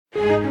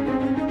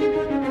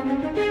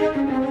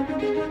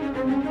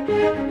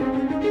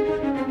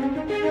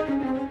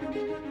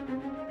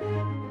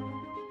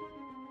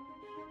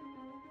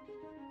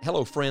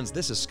Hello, friends.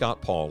 This is Scott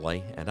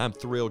Pauley, and I'm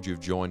thrilled you've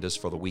joined us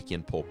for the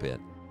Weekend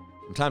Pulpit.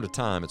 From time to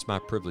time, it's my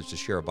privilege to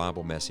share a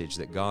Bible message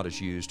that God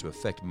has used to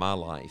affect my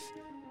life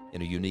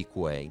in a unique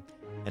way.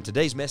 And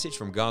today's message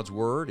from God's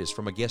Word is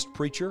from a guest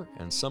preacher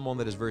and someone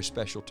that is very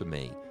special to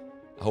me.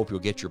 I hope you'll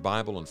get your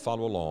Bible and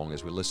follow along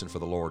as we listen for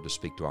the Lord to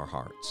speak to our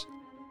hearts.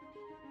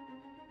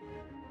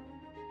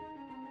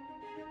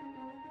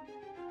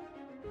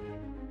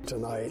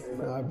 Tonight.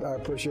 I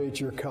appreciate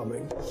your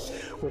coming.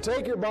 Well,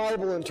 take your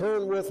Bible and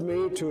turn with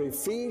me to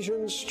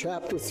Ephesians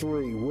chapter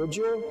 3, would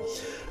you?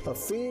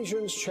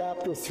 Ephesians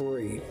chapter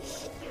 3.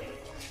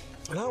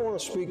 And I want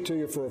to speak to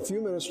you for a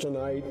few minutes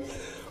tonight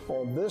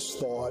on this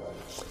thought: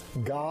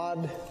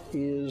 God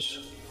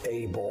is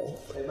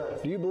able. Amen.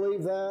 Do you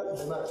believe that?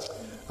 Amen.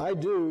 I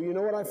do. You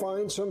know what I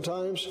find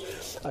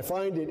sometimes? I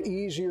find it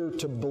easier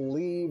to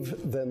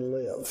believe than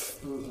live.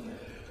 Mm-hmm.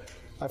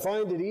 I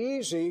find it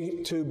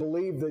easy to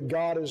believe that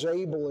God is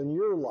able in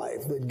your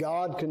life, that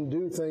God can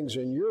do things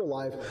in your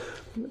life.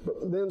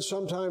 But then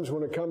sometimes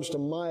when it comes to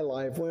my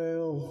life,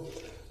 well,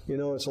 you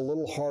know, it's a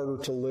little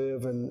harder to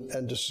live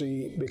and to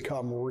see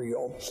become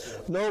real.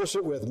 Notice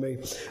it with me.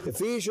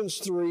 Ephesians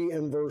 3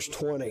 and verse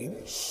 20.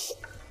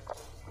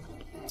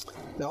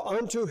 Now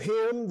unto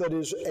him that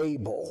is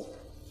able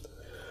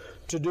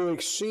to do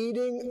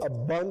exceeding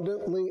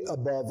abundantly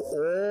above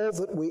all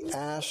that we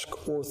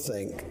ask or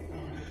think,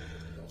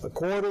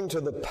 according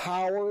to the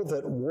power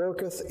that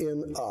worketh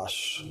in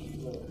us.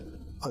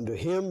 Unto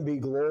him be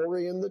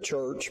glory in the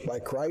church by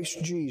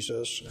Christ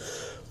Jesus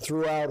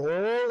throughout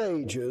all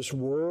ages,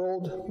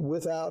 world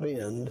without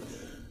end.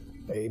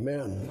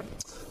 Amen.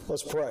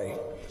 Let's pray.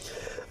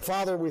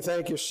 Father, we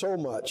thank you so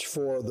much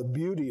for the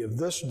beauty of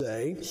this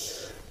day.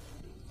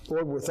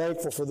 Lord, we're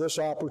thankful for this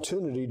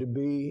opportunity to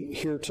be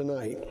here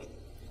tonight.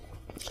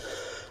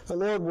 And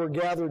Lord, we're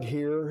gathered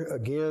here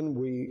again.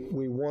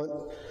 We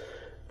want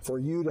for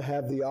you to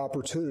have the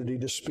opportunity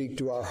to speak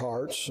to our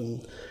hearts.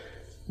 And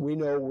we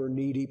know we're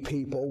needy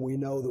people. We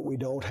know that we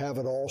don't have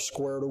it all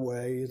squared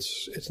away.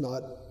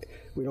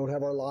 We don't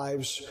have our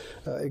lives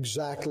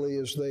exactly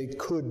as they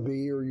could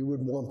be or you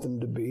would want them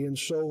to be. And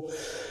so,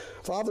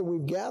 Father,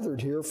 we've gathered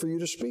here for you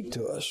to speak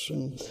to us.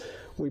 And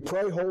we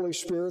pray, Holy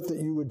Spirit, that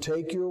you would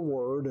take your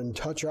word and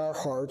touch our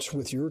hearts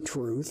with your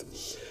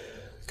truth.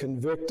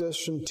 Convict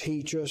us and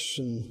teach us.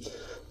 And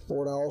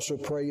Lord, I also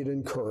pray you'd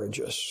encourage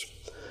us.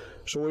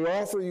 So we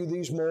offer you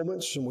these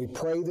moments, and we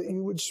pray that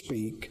you would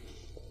speak,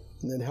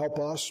 and then help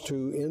us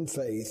to, in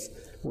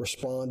faith,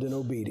 respond in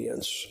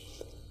obedience.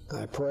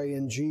 I pray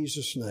in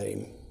Jesus'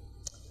 name.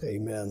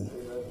 Amen.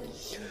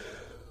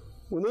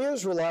 When the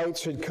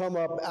Israelites had come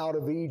up out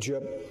of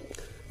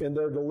Egypt in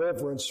their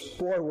deliverance,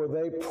 boy, were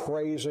they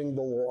praising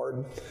the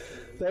Lord.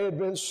 They had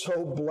been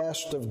so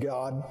blessed of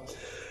God.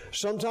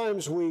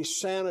 Sometimes we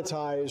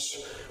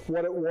sanitize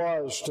what it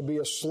was to be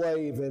a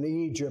slave in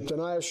Egypt,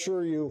 and I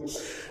assure you,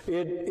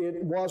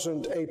 it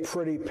wasn't a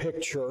pretty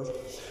picture.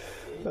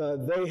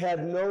 They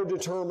had no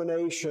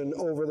determination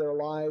over their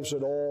lives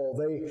at all.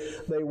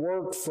 They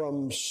worked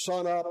from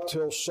sunup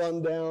till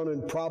sundown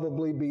and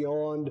probably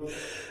beyond,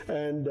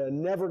 and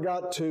never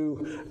got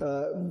to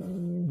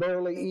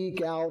barely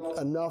eke out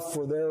enough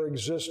for their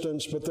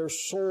existence, but their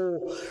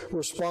sole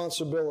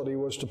responsibility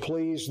was to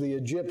please the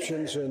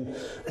Egyptians in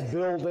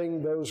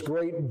building those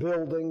great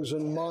buildings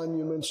and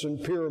monuments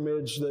and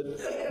pyramids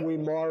that we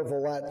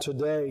marvel at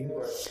today.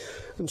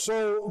 And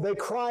so they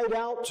cried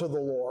out to the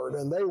Lord,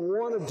 and they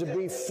wanted to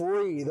be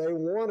free. They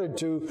wanted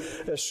to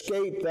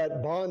escape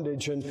that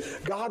bondage. And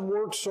God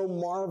worked so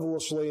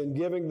marvelously in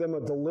giving them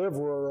a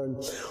deliverer.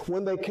 And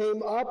when they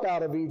came up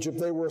out of Egypt,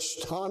 they were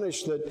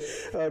astonished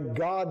that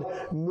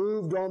God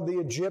moved on the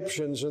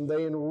Egyptians, and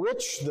they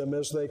enriched them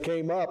as they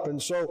came up.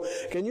 And so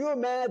can you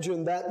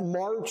imagine that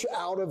march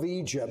out of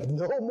Egypt?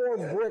 No more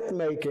brick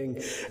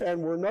making,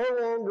 and we're no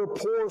longer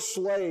poor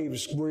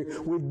slaves.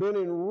 We've been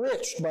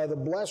enriched by the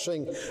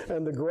blessing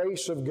and the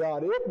grace of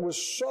God. It was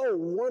so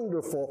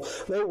wonderful.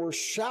 They were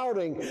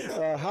shouting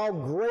how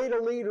great a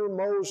leader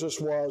Moses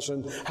was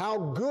and how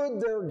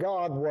good their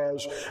God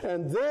was.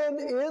 And then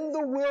in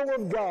the will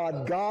of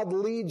God, God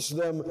leads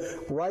them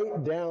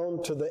right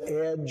down to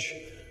the edge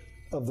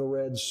of the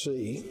Red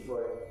Sea.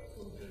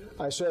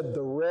 I said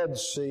the Red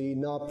Sea,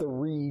 not the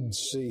Reed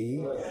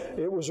Sea.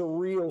 It was a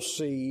real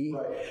sea,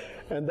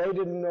 and they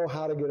didn't know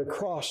how to get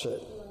across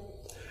it.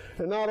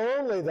 And not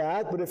only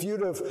that, but if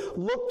you'd have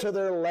looked to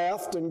their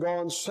left and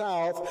gone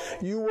south,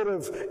 you would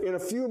have, in a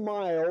few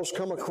miles,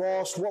 come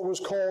across what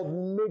was called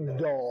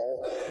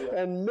Migdol.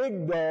 And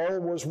Migdol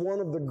was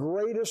one of the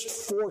greatest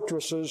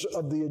fortresses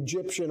of the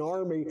Egyptian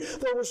army.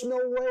 There was no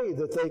way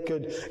that they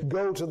could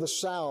go to the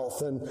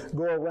south and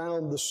go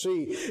around the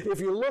sea.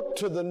 If you look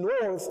to the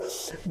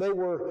north, they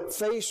were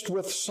faced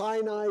with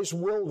Sinai's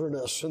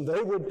wilderness, and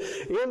they would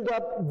end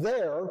up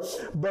there,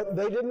 but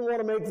they didn't want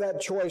to make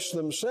that choice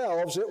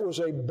themselves. It was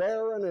a barren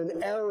barren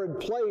and arid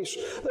place,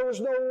 there was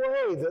no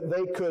way that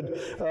they could,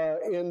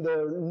 in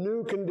their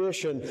new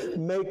condition,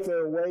 make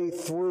their way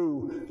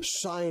through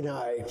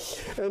Sinai.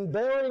 And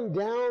bearing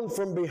down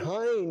from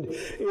behind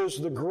is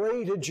the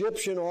great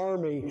Egyptian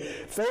army.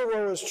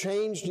 Pharaoh has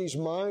changed his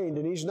mind,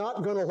 and he's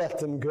not going to let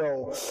them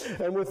go.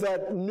 And with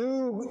that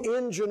new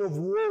engine of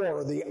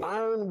war, the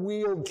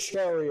iron-wheeled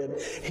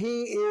chariot,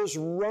 he is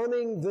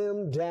running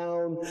them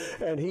down,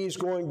 and he's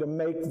going to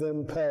make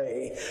them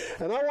pay.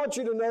 And I want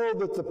you to know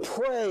that the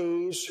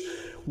praise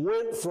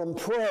went from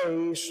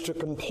praise to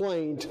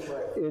complaint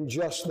in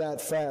just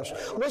that fast.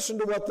 Listen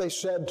to what they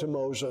said to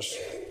Moses.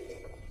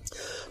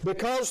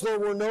 Because there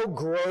were no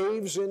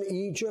graves in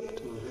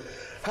Egypt,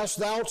 hast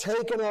thou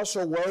taken us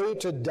away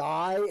to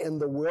die in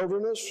the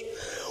wilderness?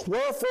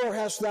 Wherefore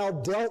hast thou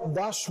dealt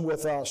thus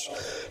with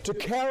us, to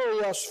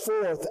carry us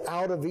forth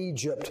out of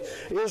Egypt?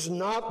 Is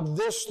not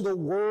this the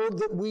word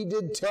that we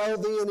did tell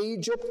thee in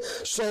Egypt,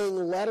 saying,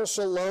 let us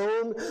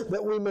alone,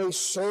 that we may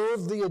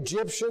serve the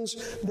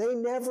Egyptians? They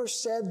never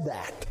said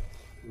that.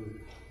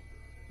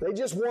 They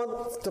just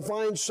want to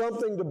find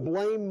something to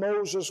blame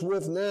Moses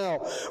with now.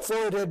 For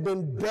it had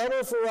been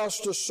better for us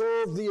to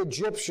serve the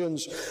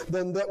Egyptians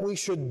than that we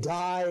should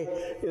die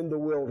in the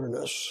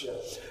wilderness.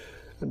 Yes.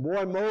 And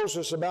boy,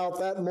 Moses, about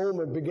that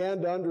moment,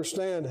 began to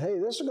understand, hey,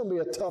 this is going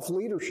to be a tough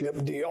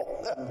leadership deal.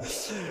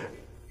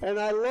 And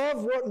I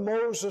love what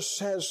Moses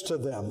says to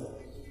them.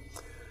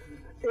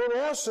 In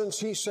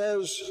essence, he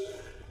says,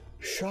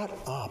 shut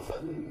up.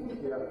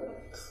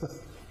 Yeah.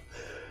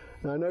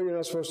 Now, I know you're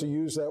not supposed to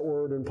use that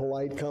word in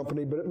polite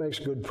company, but it makes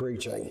good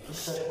preaching.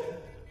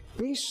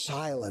 Be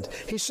silent.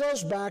 He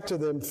says back to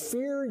them,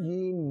 fear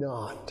ye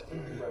not.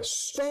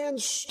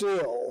 Stand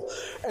still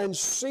and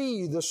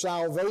see the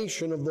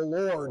salvation of the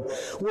Lord,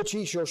 which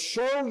he shall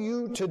show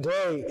you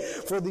today.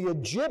 For the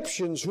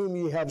Egyptians whom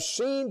ye have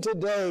seen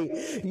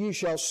today, ye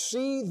shall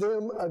see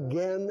them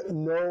again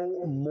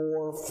no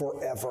more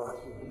forever.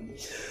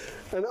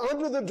 And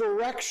under the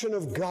direction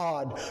of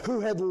God, who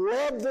had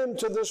led them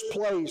to this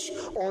place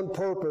on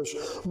purpose,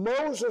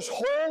 Moses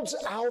holds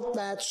out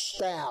that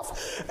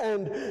staff,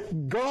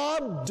 and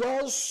God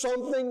does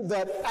something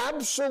that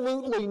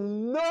absolutely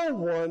no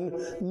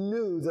one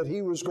knew that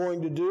he was going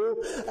to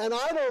do, and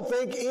I don't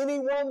think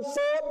anyone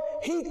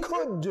thought he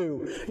could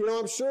do. You know,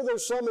 I'm sure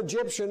there's some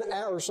Egyptian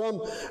or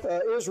some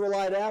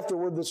Israelite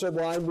afterward that said,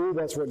 well, I knew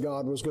that's what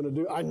God was going to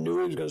do. I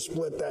knew he was going to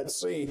split that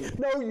sea.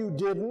 No, you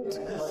didn't.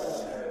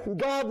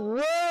 God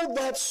rolled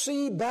that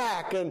sea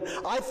back, and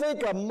I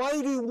think a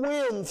mighty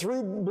wind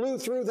blew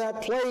through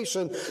that place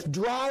and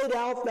dried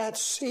out that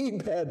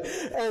seabed.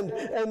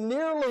 And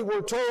nearly,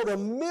 we're told,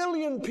 1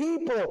 million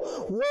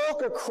people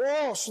walk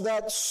across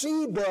that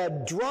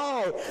seabed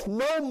dry,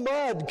 no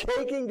mud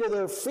caking to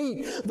their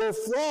feet, their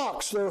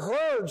flocks, their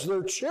herds,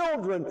 their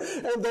children,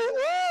 and they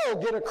all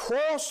get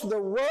across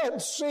the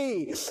Red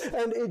Sea.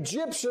 And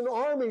Egyptian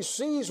army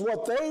sees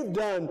what they've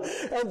done,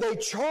 and they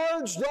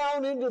charge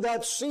down into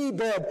that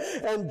seabed.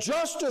 And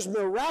just as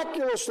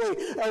miraculously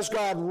as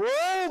God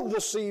rolled the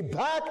sea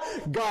back,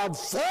 God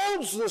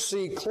folds the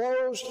sea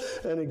closed,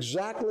 and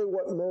exactly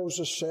what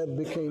Moses said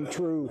became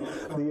true.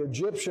 The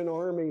Egyptian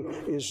army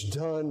is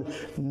done,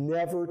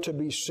 never to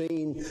be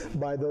seen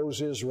by those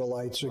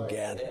Israelites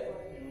again.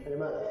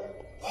 Amen.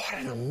 What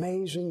an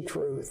amazing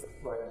truth.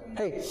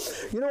 Hey,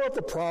 you know what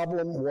the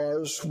problem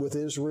was with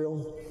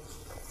Israel?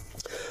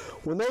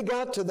 When they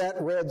got to that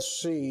Red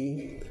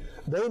Sea,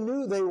 they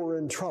knew they were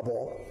in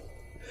trouble.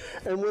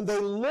 And when they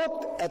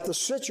looked at the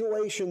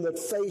situation that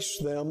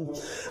faced them,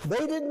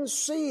 they didn't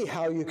see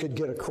how you could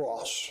get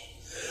across.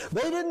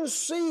 They didn't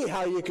see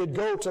how you could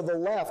go to the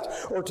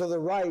left or to the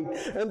right.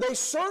 And they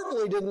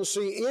certainly didn't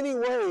see any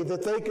way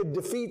that they could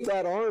defeat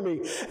that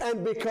army.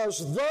 And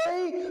because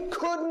they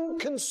couldn't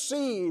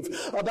conceive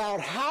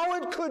about how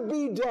it could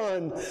be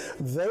done,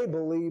 they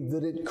believed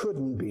that it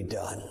couldn't be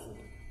done.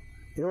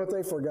 You know what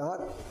they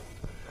forgot?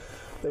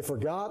 They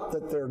forgot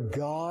that their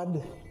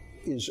God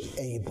is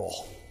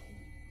able.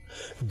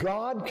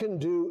 God can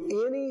do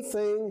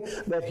anything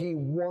that he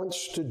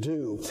wants to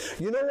do.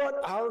 You know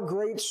what our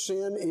great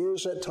sin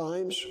is at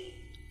times?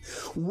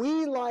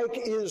 We, like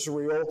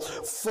Israel,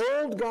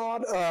 fold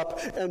God up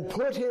and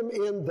put him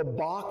in the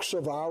box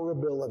of our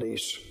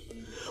abilities.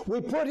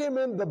 We put him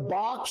in the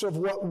box of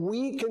what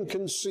we can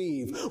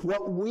conceive,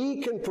 what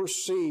we can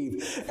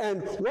perceive.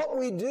 And what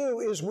we do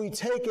is we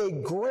take a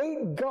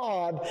great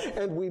God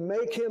and we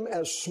make him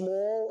as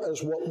small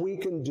as what we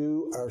can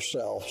do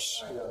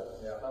ourselves.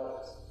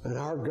 And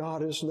our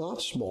God is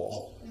not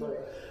small.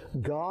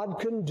 God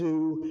can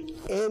do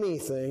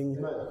anything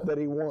that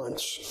he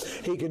wants.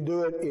 He can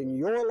do it in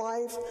your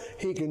life.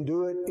 He can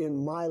do it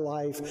in my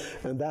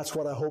life. And that's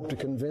what I hope to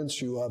convince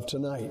you of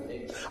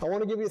tonight. I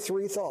want to give you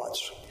 3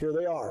 thoughts. Here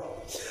they are.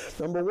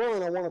 Number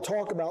 1, I want to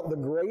talk about the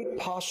great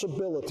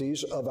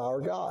possibilities of our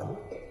God.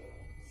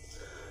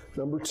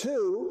 Number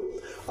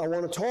 2, I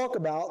want to talk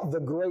about the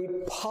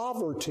great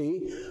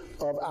poverty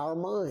of our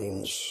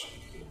minds.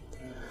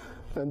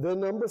 And then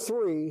number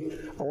 3,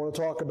 I want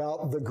to talk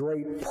about the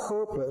great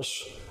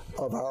purpose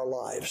of our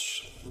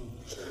lives.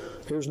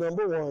 Here's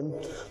number one,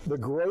 the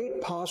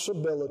great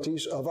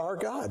possibilities of our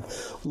God.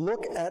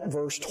 Look at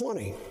verse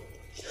 20.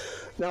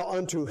 Now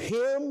unto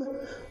him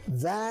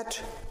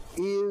that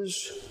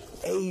is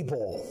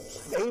able.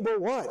 Able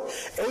what?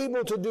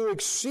 Able to do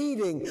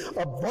exceeding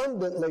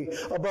abundantly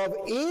above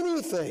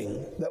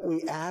anything that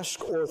we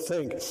ask or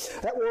think.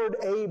 That word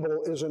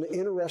able is an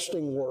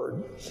interesting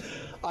word.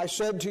 I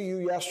said to you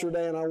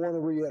yesterday, and I want to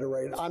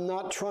reiterate, I'm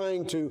not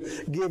trying to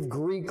give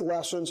Greek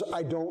lessons.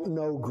 I don't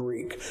know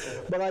Greek.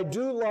 But I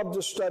do love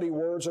to study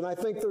words, and I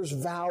think there's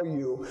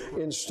value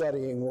in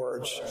studying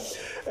words.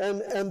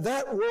 And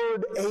that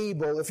word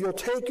able, if you'll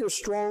take your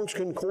Strong's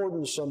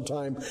Concordance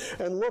sometime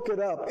and look it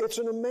up, it's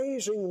an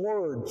amazing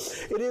word.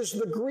 It is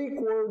the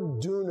Greek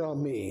word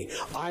dunami.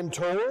 I'm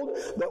told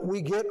that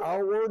we get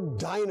our word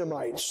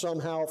dynamite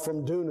somehow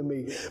from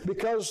dunami,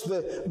 because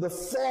the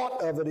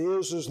thought of it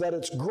is that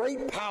it's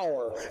great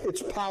power.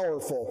 It's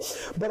powerful.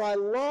 But I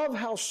love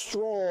how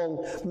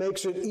Strong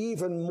makes it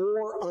even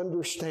more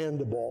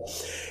understandable.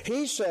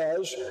 He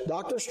says,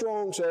 Dr.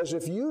 Strong says,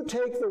 if you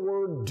take the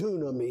word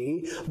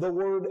dunami, the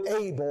word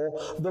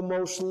able, the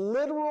most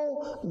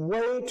literal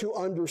way to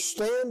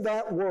understand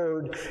that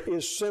word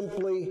is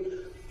simply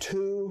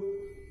to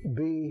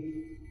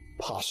be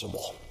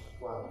possible.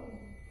 Wow.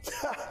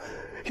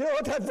 You know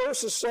what that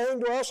verse is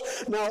saying to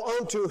us? Now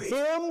unto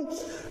him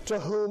to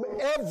whom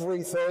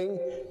everything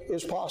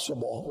is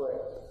possible. Right.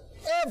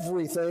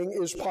 Everything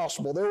is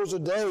possible. There was a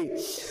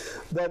day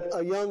that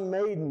a young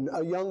maiden,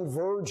 a young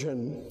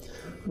virgin,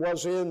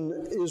 was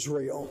in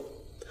Israel.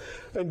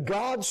 And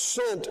God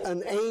sent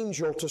an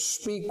angel to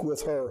speak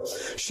with her.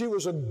 She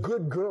was a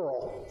good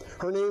girl.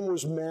 Her name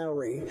was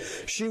Mary.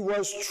 She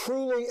was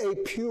truly a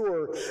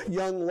pure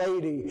young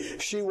lady.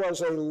 She was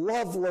a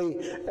lovely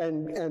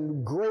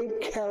and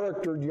great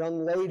charactered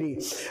young lady.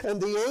 And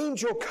the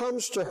angel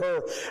comes to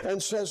her and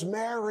says,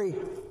 Mary,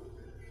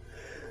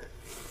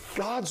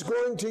 God's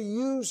going to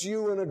use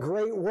you in a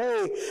great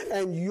way,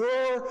 and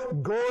you're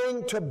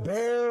going to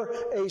bear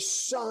a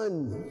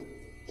son.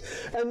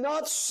 And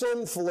not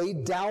sinfully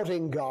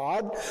doubting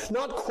God,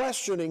 not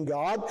questioning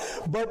God,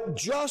 but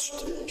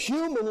just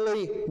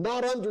humanly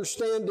not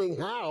understanding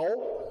how,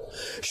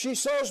 she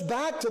says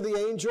back to the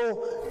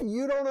angel,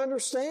 you don't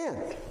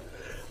understand.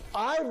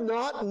 I've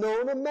not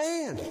known a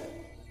man.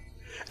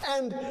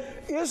 And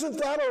isn't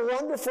that a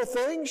wonderful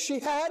thing? She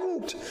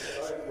hadn't.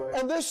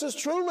 And this is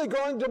truly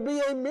going to be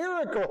a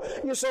miracle.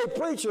 You say,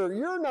 preacher,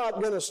 you're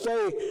not going to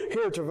stay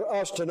here to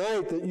us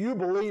tonight that you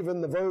believe in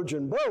the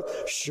virgin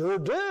birth. Sure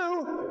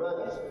do.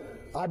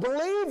 I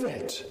believe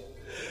it.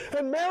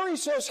 And Mary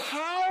says,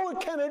 how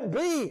can it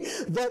be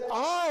that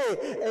I,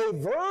 a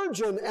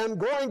virgin, am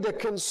going to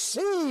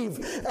conceive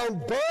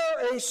and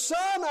bear a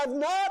son? I've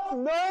not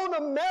known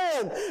a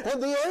man.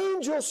 And the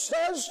angel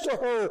says to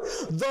her,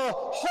 the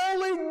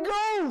Holy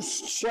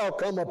Ghost shall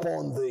come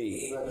upon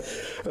thee,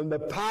 and the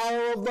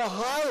power of the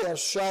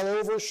highest shall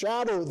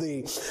overshadow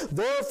thee.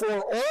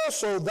 Therefore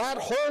also that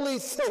holy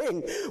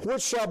thing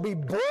which shall be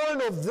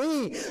born of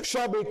thee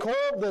shall be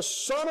called the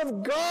Son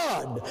of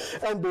God.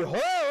 And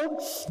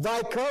behold,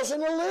 thy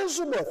cousin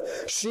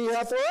Elizabeth, she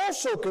hath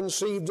also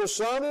conceived a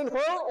son in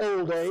her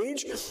old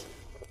age,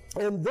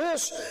 and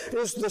this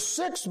is the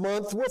 6th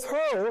month with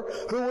her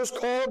who was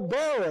called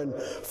barren.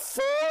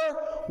 For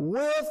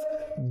with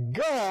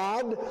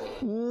God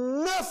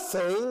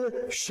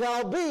nothing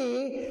shall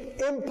be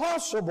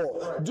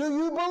impossible. Do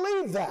you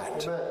believe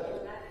that? Amen.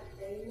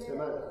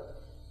 Amen.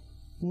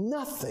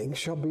 Nothing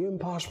shall be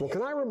impossible.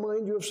 Can I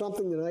remind you of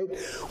something tonight?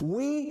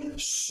 We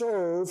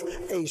serve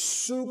a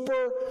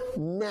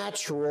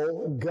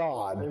supernatural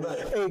God.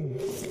 A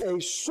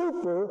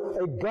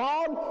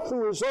God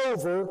who is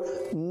over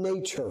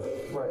nature.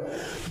 Right.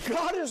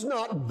 God is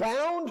not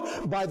bound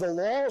by the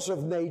laws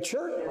of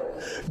nature.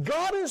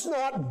 God is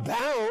not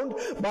bound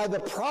by the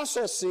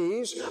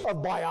processes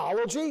of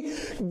biology.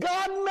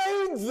 God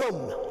made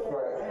them.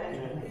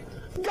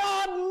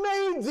 God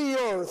made the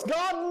earth.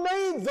 God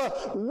made the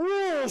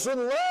rules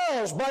and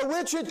laws by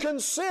which it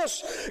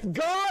consists.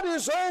 God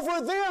is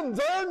over them.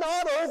 They're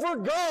not over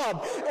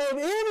God. And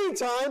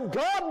anytime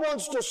God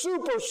wants to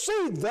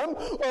supersede them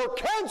or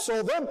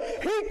cancel them,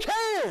 He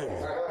can.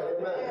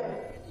 Amen.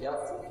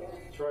 Yep.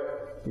 That's right.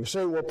 You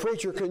say, well,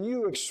 preacher, can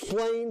you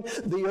explain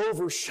the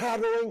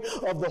overshadowing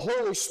of the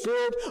Holy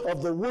Spirit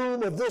of the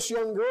womb of this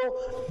young girl?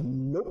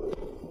 Nope.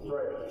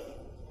 Right.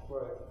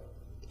 Right.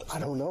 I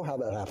don't know how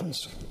that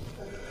happens.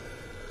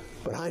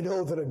 But I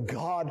know that a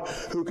God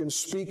who can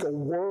speak a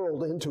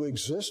world into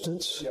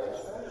existence.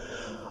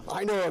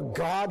 I know a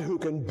God who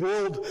can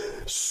build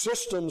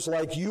systems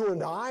like you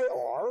and I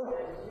are.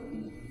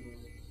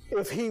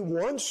 if He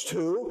wants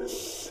to,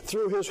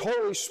 through His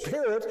Holy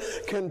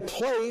Spirit, can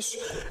place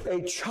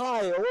a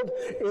child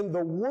in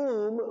the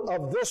womb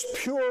of this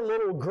pure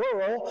little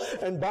girl.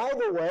 And by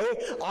the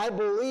way, I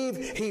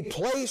believe He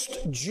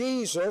placed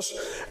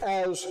Jesus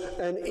as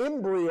an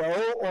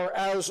embryo, or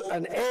as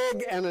an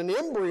egg and an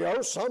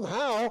embryo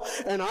somehow.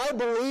 And I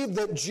believe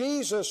that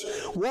Jesus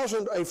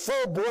wasn't a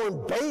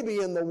full-born baby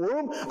in the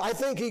womb. I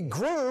think He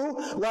grew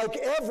like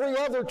every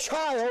other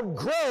child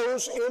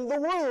grows in the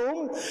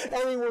womb.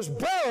 And He was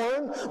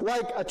born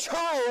like a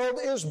child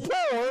is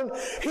born.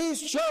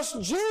 He's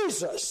just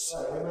Jesus.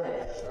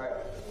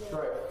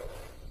 Right.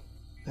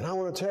 And I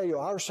want to tell you,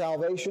 our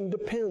salvation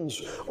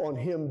depends on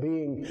Him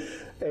being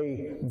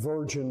a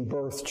virgin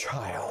birth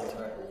child.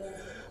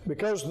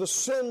 Because the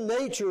sin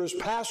nature is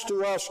passed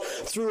to us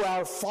through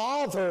our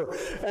father,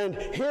 and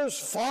his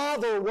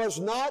father was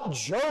not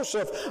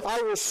Joseph. I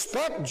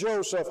respect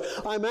Joseph.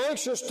 I'm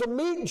anxious to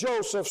meet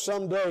Joseph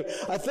someday.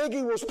 I think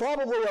he was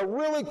probably a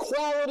really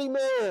quality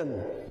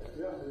man.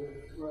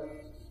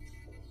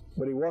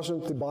 But he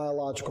wasn't the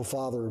biological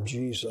father of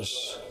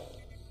Jesus.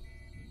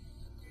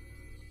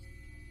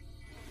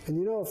 And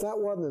you know, if that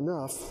wasn't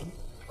enough,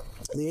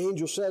 the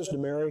angel says to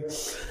Mary,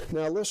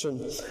 now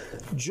listen,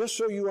 just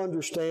so you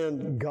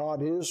understand,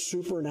 God is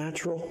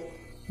supernatural.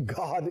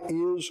 God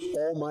is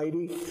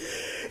almighty.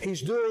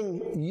 He's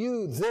doing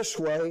you this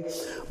way,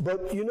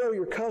 but you know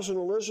your cousin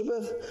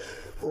Elizabeth?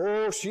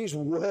 Oh, she's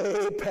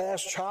way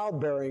past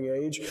childbearing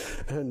age.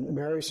 And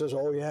Mary says,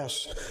 oh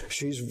yes,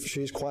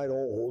 she's quite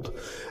old.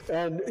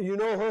 And you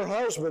know her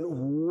husband,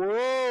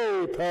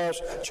 way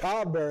past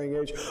childbearing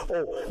age.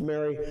 Oh,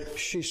 Mary,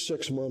 she's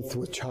 6 months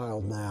with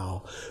child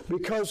now.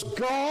 Because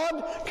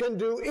God can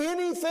do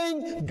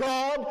anything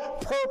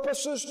God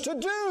purposes to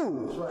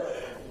do.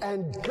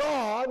 And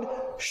God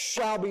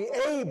shall be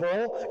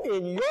able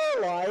in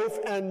your life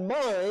and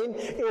mine,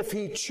 if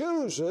He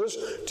chooses,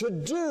 to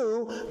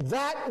do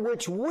that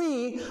which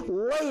we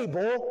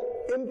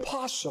label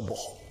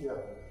impossible.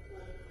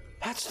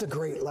 That's the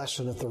great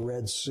lesson at the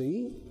Red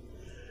Sea.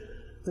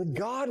 That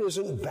God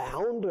isn't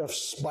bound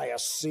by a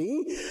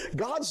sea.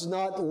 God's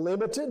not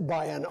limited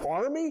by an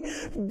army.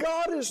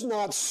 God is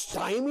not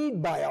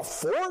stymied by a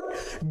fort.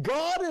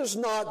 God is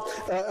not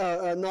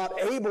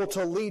able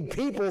to lead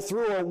people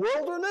through a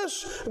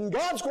wilderness. And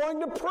God's going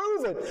to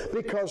prove it,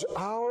 because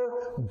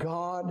our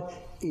God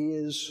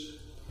is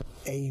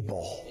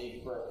able.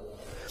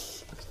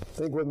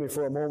 Think with me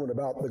for a moment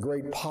about the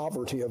great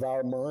poverty of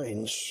our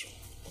minds.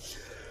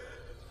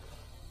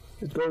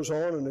 It goes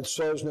on and it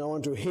says, now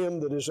unto Him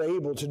that is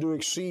able to do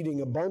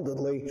exceeding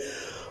abundantly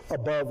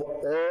above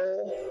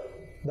all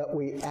that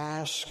we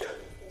ask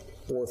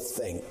or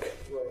think.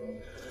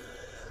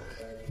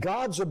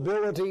 God's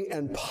ability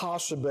and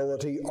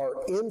possibility are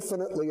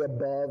infinitely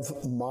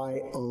above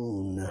my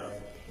own.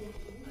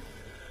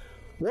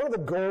 One of the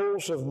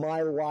goals of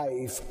my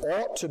life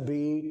ought to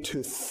be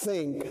to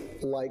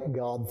think like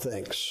God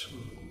thinks.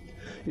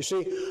 You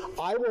see,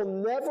 I will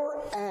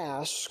never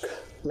ask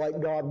like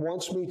God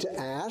wants me to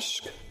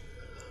ask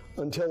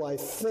until I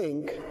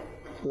think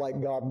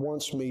like God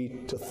wants me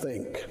to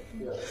think.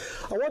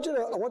 I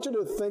want you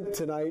to think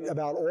tonight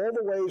about all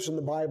the ways in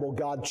the Bible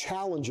God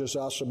challenges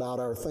us about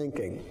our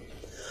thinking.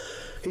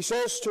 He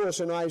says to us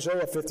in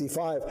Isaiah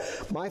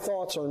 55, my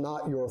thoughts are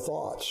not your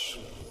thoughts.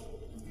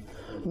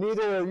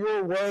 Neither are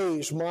your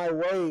ways my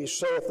ways,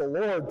 saith the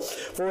Lord.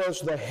 For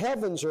as the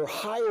heavens are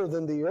higher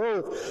than the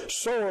earth,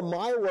 so are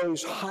my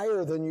ways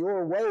higher than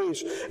your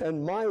ways,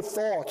 and my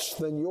thoughts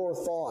than your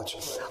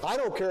thoughts. I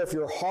don't care if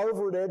you're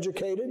Harvard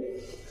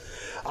educated.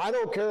 I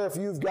don't care if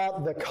you've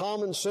got the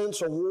Common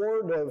Sense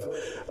Award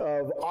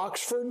of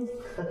Oxford.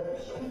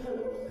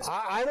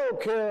 I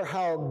don't care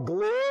how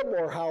glib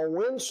or how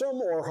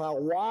winsome or how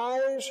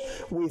wise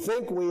we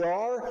think we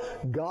are.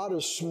 God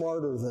is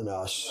smarter than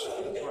us.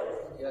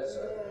 Yes,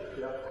 sir.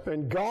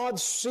 And God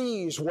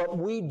sees what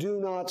we do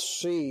not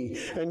see.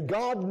 And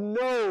God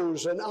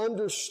knows and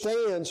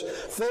understands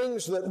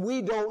things that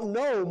we don't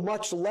know,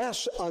 much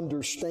less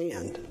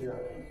understand. Yeah.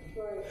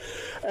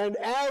 And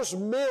as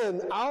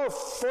men, our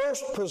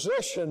first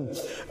position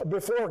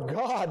before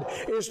God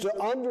is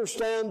to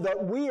understand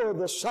that we are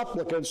the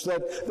supplicants,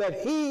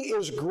 that He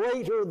is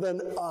greater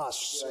than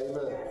us.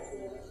 Amen.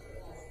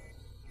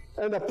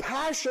 And the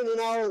passion in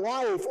our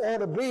life ought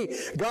to be,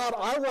 God,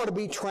 I want to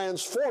be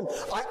transformed.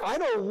 I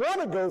don't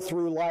want to go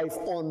through life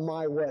on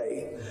my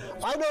way.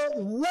 I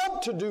don't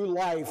want to do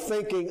life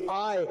thinking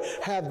I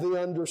have the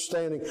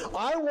understanding.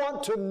 I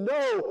want to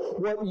know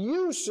what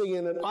you see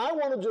in it. I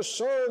want to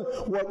discern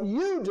what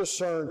you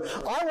discern.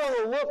 I want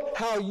to look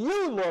how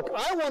you look.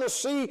 I want to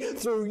see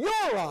through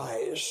your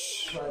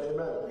eyes.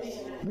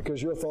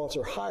 Because your thoughts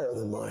are higher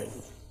than mine.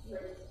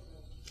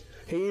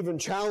 He even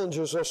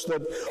challenges us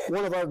that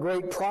one of our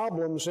great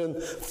problems in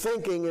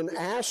thinking and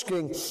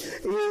asking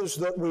is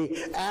that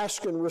we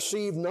ask and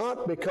receive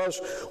not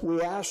because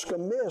we ask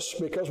amiss,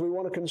 because we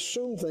want to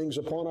consume things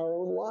upon our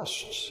own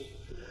lusts.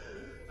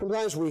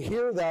 Sometimes we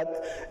hear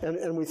that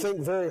and we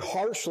think very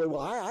harshly, well,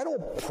 I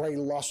don't pray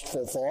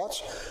lustful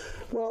thoughts.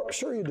 Well,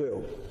 sure you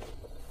do.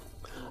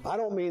 I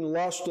don't mean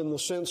lust in the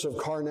sense of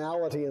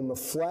carnality in the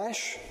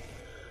flesh.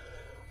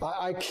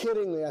 I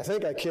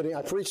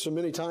preached so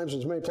many times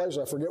in so many places,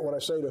 I forget what I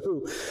say to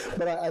who.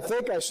 But I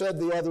think I said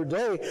the other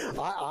day,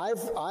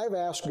 I've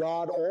asked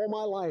God all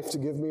my life to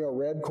give me a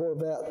red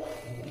Corvette.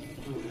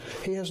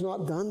 He has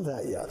not done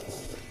that yet.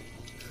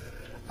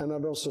 And I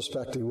don't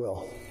suspect He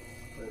will.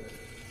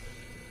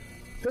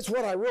 It's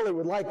what I really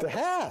would like to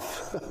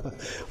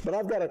have. But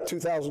I've got a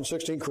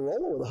 2016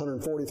 Corolla with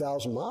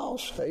 140,000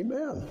 miles.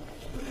 Amen.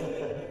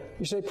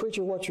 You say,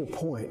 preacher, what's your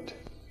point?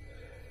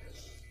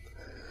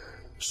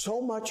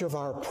 So much of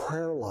our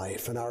prayer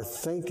life and our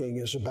thinking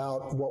is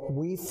about what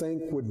we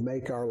think would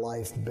make our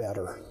life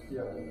better.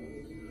 Yeah.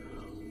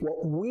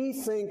 What we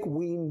think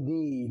we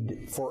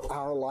need for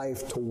our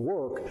life to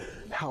work,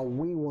 how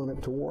we want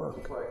it to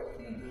work. Right.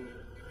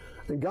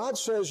 And God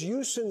says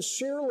you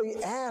sincerely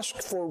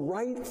ask for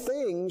right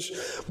things,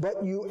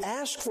 but you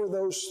ask for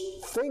those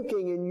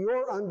thinking in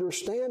your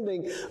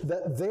understanding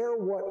that they're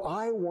what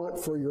I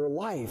want for your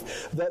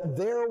life, that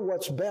they're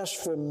what's best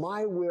for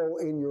my will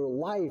in your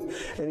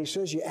life. And He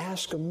says you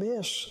ask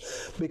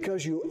amiss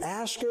because you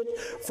ask it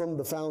from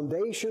the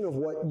foundation of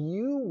what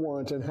you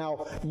want and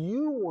how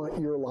you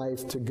want your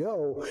life to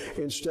go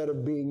instead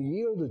of being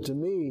yielded to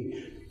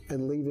me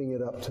and leaving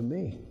it up to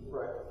me.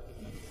 Right.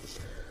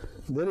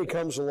 Then He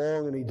comes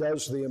along and He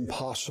does the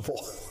impossible.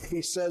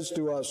 He says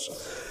to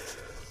us,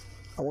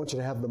 I want you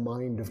to have the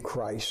mind of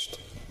Christ.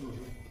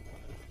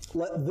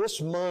 Let this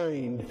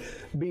mind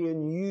be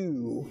in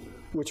you,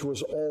 which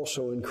was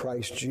also in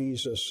Christ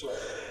Jesus.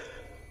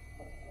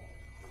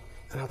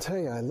 And I'll tell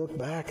you, I look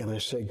back and I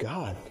say,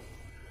 God,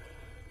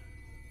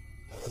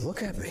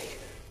 look at me.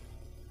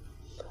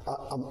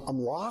 I'm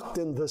locked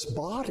in this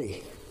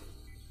body.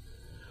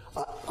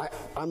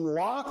 I'm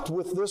locked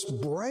with this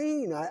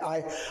brain.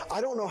 I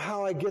don't know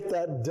how I get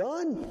that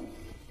done.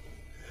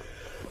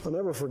 I'll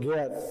never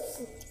forget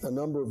a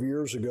number of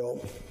years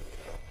ago.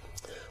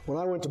 When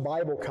I went to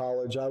Bible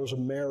college, I was a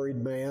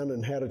married man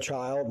and had a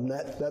child, and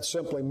that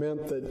simply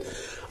meant that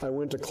I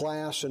went to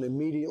class, and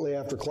immediately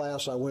after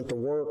class I went to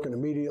work, and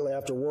immediately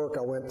after work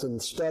I went and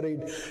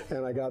studied,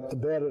 and I got to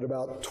bed at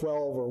about 12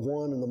 or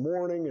 1 in the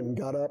morning and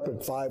got up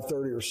at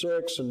 5:30 or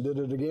 6 and did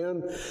it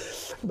again.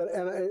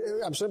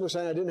 I'm simply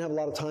saying I didn't have a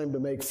lot of time to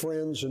make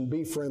friends and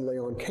be friendly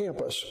on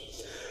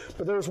campus.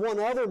 But there was one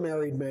other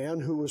married man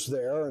who was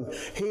there, and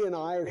he and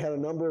I had a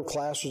number of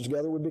classes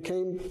together. We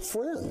became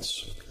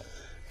friends.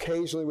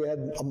 Occasionally we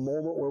had a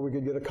moment where we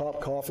could get a cup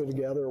of coffee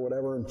together or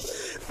whatever. And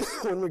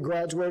when we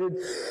graduated,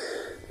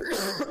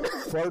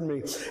 pardon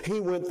me, he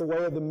went the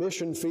way of the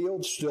mission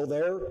field, still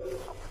there.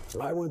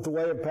 I went the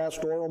way of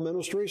pastoral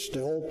ministry,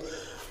 still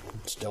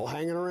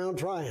hanging around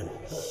trying.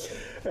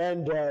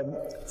 And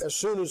as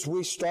soon as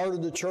we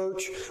started the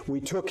church, we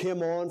took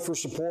him on for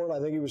support. I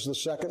think he was the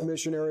second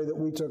missionary that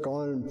we took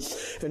on.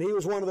 And he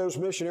was one of those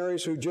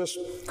missionaries who just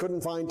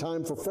couldn't find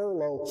time for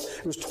furlough.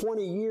 It was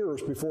 20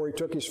 years before he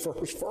took his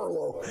first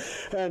furlough.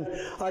 And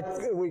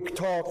we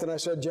talked, and I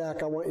said,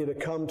 Jack, I want you to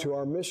come to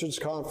our missions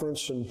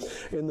conference. And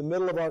in the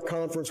middle of our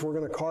conference, we're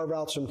going to carve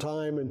out some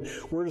time, and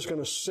we're just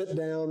going to sit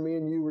down, me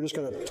and you, we're just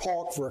going to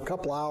talk for a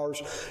couple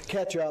hours,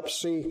 catch up,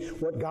 see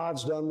what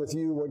God's done with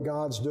you, what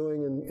God's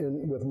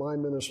doing with my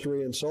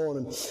ministry, and so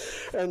on.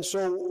 And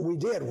so we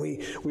did.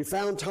 We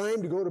found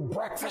time to go to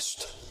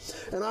breakfast.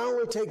 And I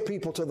only take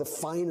people to the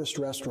finest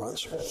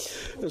restaurants.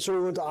 And so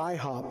we went to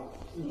IHOP.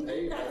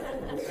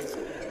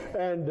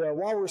 And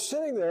while we're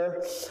sitting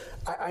there,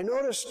 I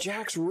noticed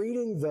Jack's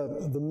reading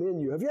the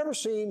menu. Have you ever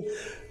seen,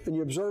 and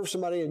you observe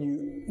somebody and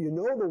you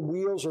know the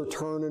wheels are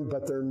turning,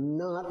 but they're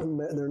not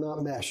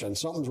meshing.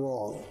 Something's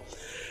wrong.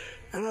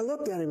 And I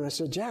looked at him and I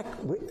said, Jack,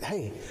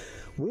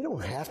 we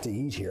don't have to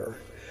eat here.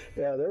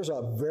 Yeah, there's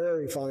a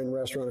very fine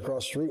restaurant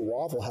across the street.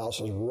 Waffle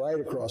House is right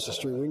across the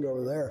street. We can go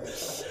over there.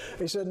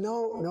 He said,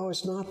 no,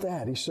 it's not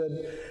that. He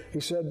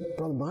said,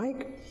 Brother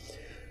Mike,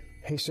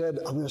 he said,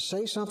 I'm going to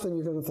say something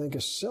you're going to think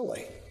is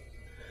silly.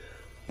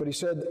 But he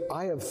said,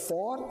 I have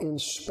thought in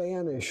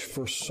Spanish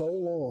for so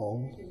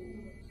long,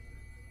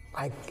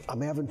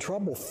 I'm having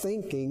trouble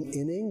thinking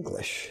in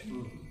English.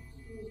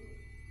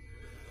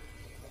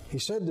 He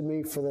said to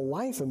me, for the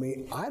life of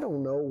me, I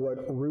don't know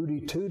what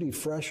Rudy Tooty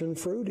Fresh and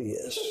Fruity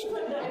is.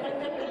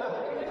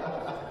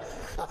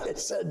 I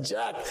said,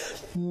 Jack,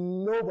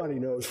 nobody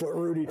knows what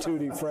Rudy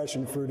Tooty Fresh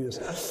and Fruity is.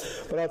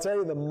 But I'll tell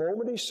you, the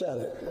moment he said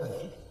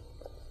it,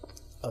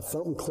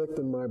 something clicked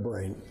in my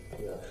brain.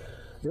 Yeah.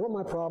 You know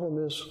what my problem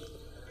is?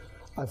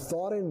 I've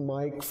thought in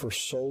Mike for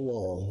so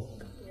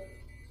long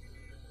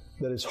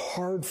that it's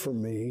hard for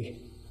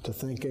me to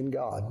think in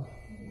God.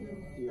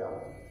 Yeah.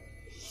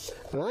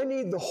 And I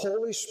need the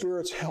Holy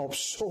Spirit's help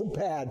so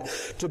bad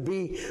to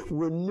be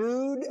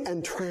renewed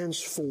and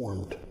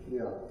transformed.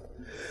 Yeah.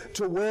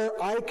 to where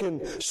I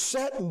can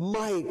set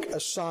Mike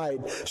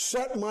aside,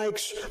 set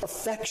Mike's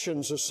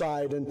affections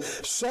aside, and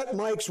set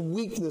Mike's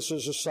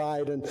weaknesses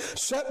aside, and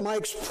set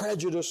Mike's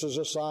prejudices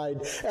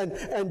aside,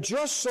 and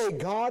just say,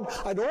 God,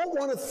 I don't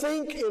want to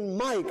think in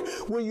Mike.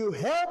 Will you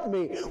help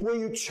me? Will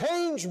you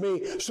change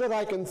me so that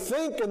I can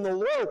think in the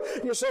Lord?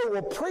 You say,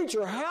 well,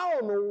 preacher, how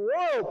in the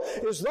world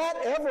is that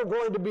ever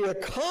going to be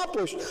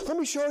accomplished? Let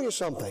me show you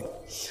something.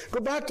 Go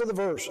back to the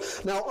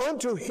verse. Now,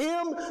 unto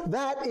him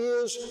that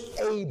is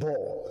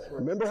able.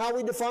 Remember how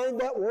we defined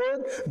that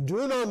word?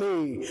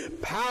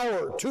 Dunami,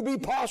 power, to be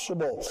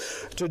possible,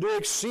 to do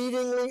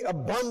exceedingly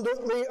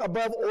abundantly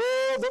above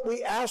all that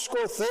we ask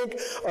or think,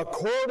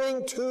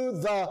 according to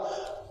the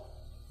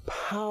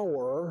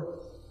power.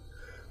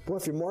 Well,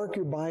 if you mark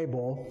your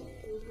Bible,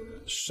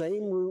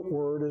 same root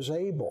word as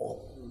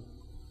able.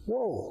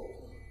 Whoa.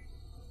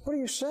 What are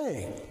you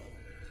saying?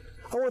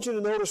 I want you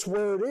to notice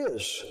where it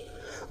is.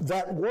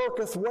 That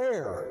worketh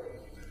where?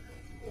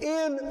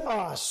 In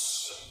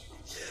us.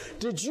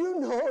 Did you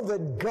know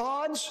that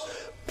God's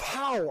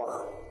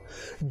power,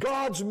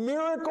 God's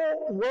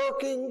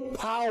miracle-working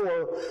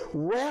power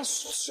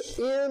rests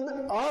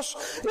in us?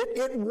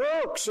 It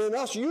works in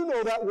us. You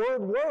know that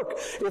word work.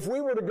 If we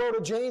were to go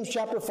to James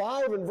chapter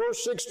 5 and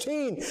verse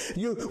 16,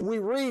 we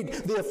read,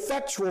 the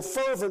effectual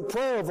fervent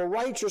prayer of a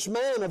righteous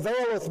man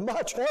availeth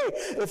much. Hey,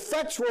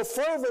 effectual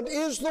fervent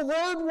is the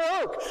word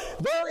work.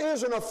 There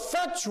is an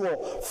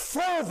effectual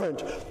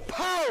fervent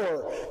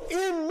power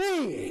in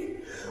me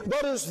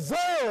that is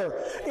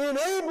there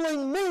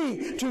enabling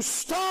me to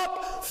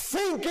stop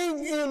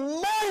thinking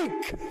in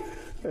Mike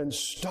and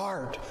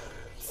start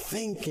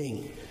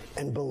thinking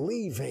and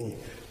believing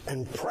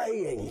and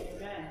praying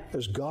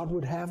as God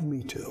would have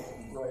me to.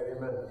 Right,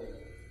 amen.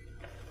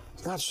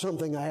 Not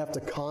something I have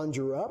to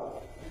conjure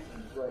up.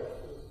 Right.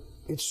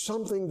 It's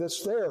something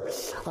that's there.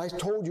 I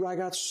told you I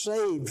got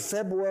saved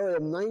February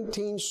of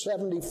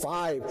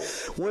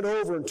 1975. Went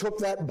over and took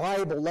that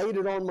Bible, laid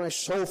it on my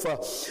sofa,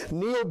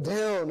 kneeled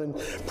down and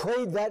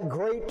prayed that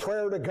great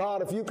prayer to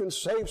God. If you can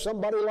save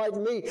somebody like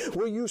me,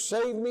 will you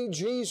save me,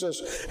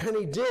 Jesus? And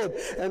he did.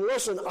 And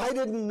listen, I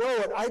didn't know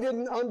it. I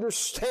didn't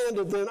understand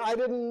it then. I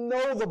didn't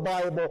know the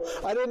Bible.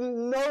 I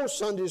didn't know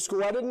Sunday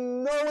school. I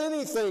didn't know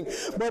anything.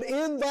 But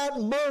in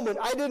that moment,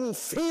 I didn't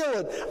feel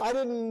it. I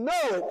didn't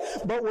know it.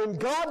 But when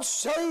God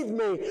saved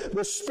me,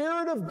 the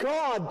Spirit of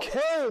God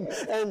came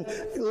and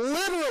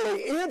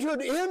literally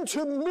entered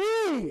into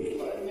me.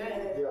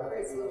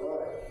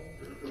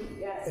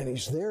 And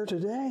he's there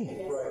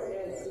today.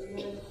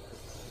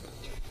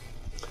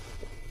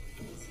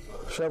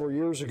 Several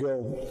years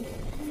ago,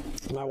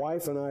 my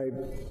wife and I,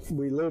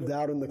 we lived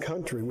out in the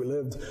country. We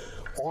lived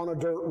on a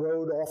dirt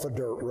road, off a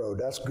dirt road.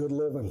 That's good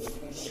living.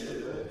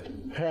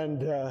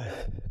 And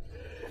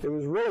it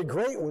was really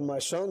great when my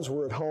sons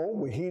were at home.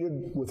 We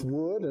heated with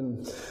wood,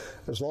 and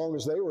as long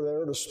as they were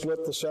there to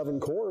split the 7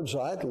 cords,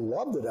 I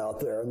loved it out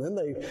there. And then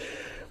they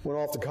went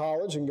off to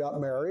college and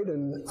got married,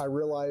 and I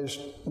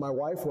realized my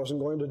wife wasn't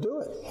going to do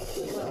it.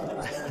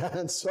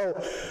 And so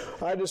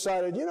I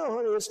decided,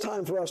 honey, it's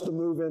time for us to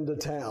move into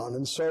town.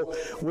 And so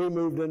we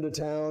moved into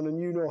town, and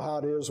you know how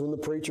it is when the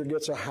preacher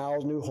gets a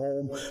house, new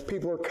home.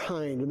 People are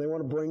kind, and they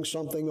want to bring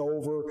something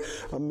over,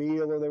 a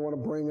meal, or they want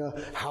to bring a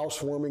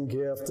housewarming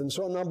gift. And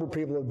so a number of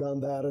people have done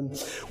that,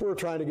 and we're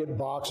trying to get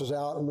boxes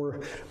out, and we're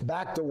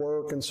back to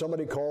work, and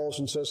somebody calls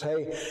and says,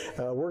 hey,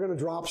 we're going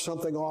to drop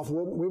something off.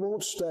 We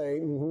won't stay,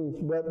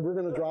 but we're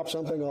going to drop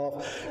something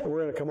off, and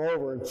we're going to come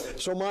over. And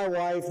so my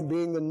wife,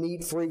 being the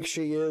neat freak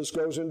she is,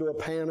 goes into a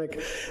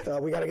panic.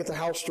 We got to get the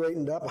house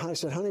straightened up. I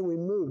said, honey, we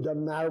moved.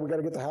 Doesn't matter. We got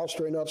to get the house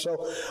straightened up.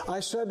 So I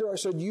said to her,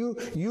 you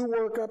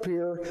work up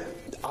here.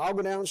 I'll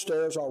go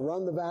downstairs. I'll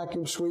run the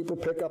vacuum sweeper,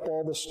 pick up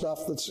all the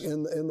stuff that's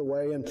in the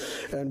way, and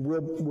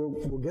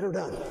we'll get her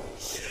done.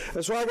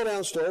 And so I go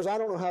downstairs. I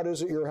don't know how it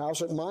is at your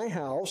house. At my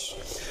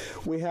house,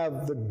 we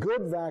have the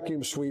good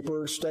vacuum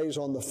sweeper stays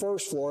on the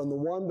first floor, and the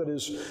one that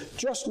is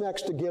just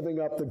next to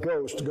giving up the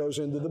ghost goes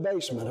into the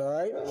basement, all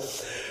right?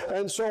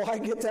 And so I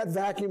get that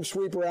vacuum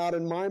sweeper out.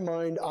 In my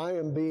mind, I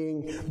am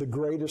being the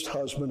greatest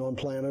husband on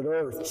planet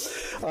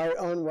Earth. I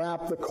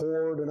unwrap the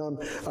cord, and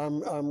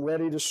I'm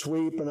ready to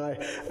sweep, and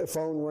the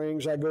phone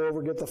rings. I go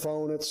over, get the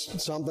phone.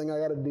 It's something I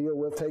got to deal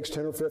with. Takes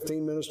 10 or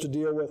 15 minutes to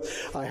deal with.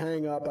 I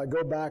hang up. I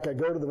go back. I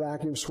go to the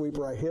vacuum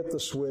sweeper. I hit the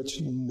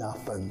switch.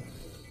 Nothing.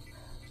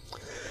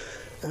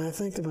 And I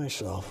think to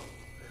myself,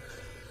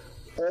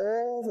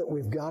 all that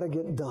we've got to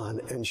get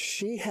done, and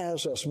she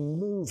has us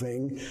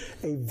moving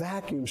a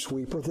vacuum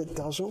sweeper that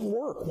doesn't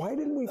work. Why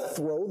didn't we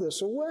throw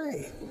this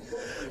away?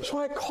 So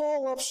I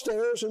call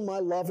upstairs in my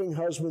loving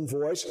husband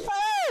voice,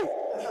 hey!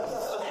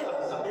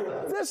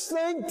 This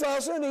thing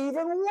doesn't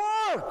even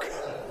work!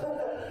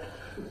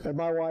 And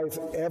my wife,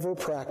 ever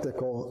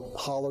practical,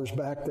 hollers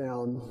back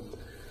down,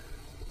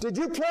 did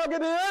you plug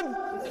it in?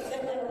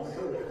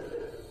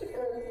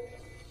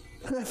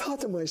 And I thought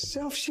to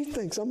myself, she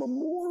thinks I'm a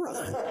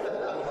moron.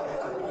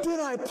 Did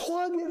I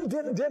plug it?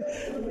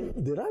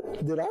 Did I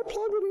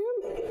plug it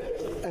in?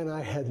 And I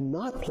had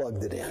not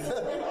plugged it in.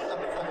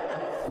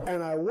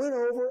 And I went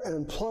over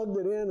and plugged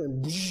it in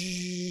and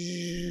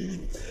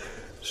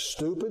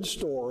stupid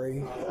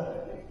story,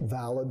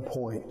 valid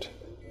point.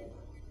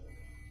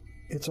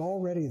 It's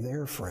already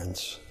there,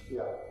 friends.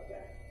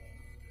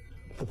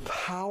 The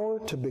power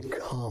to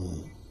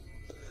become,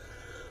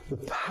 the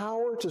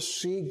power to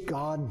see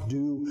God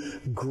do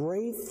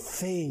great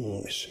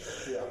things,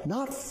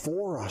 not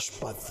for us,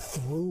 but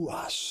through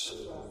us,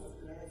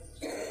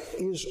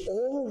 is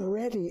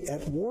already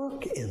at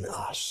work in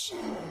us.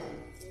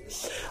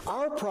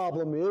 Our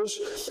problem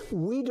is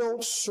we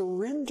don't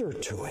surrender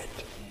to it.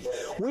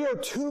 We are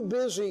too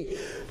busy,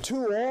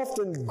 too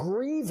often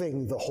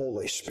grieving the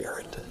Holy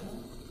Spirit.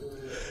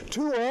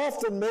 Too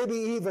often, maybe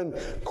even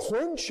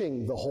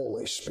quenching the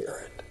Holy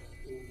Spirit.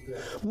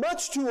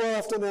 Much too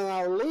often in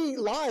our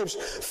lives,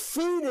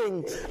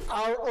 feeding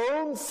our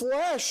own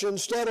flesh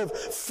instead of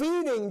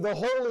feeding the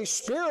Holy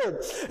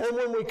Spirit. And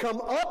when we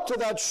come up to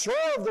that shore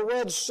of the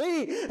Red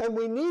Sea and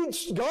we need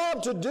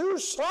God to do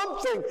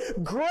something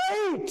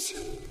great,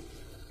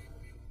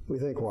 we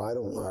think, well, I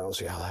don't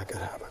see how that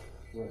could happen.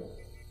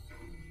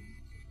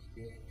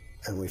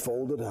 And we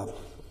fold it up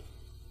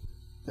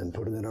and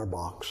put it in our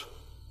box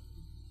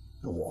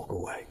and walk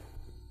away.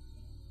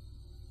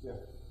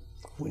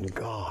 When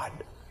God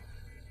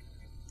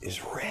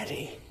is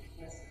ready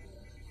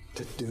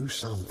to do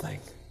something.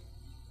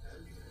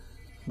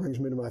 Brings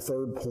me to my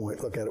third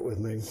point. Look at it with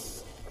me.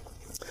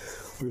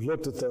 We've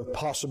looked at the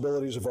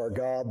possibilities of our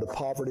God, the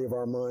poverty of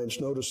our minds.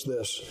 Notice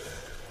this,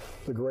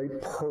 the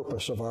great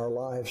purpose of our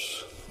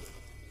lives.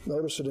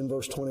 Notice it in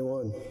verse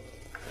 21.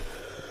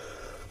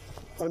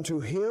 Unto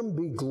him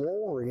be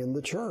glory in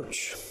the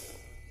church,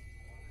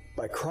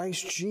 by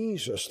Christ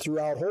Jesus,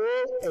 throughout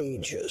all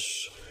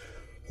ages,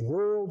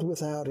 world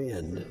without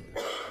end.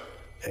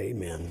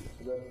 Amen.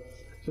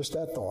 Just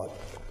that thought.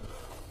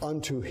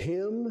 Unto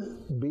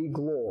him be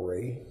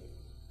glory.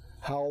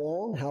 How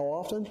long? How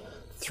often?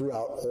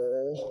 Throughout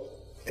all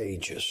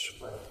ages.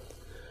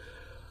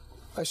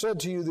 I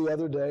said to you the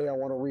other day, I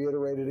want to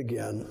reiterate it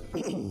again.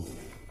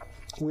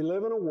 We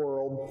live in a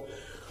world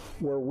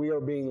where we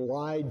are being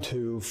lied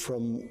to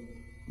from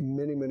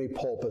many, many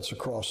pulpits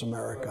across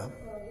America.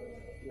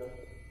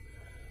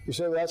 You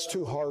say, well, that's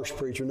too harsh,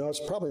 preacher. No, it's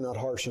probably not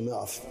harsh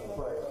enough.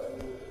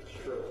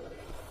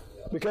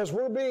 Because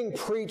we're being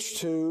preached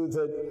to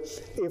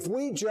that if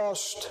we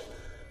just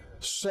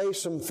say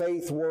some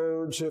faith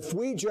words, if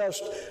we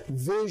just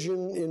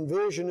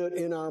envision it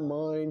in our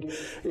mind,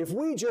 if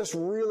we just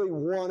really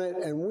want it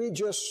and we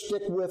just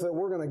stick with it,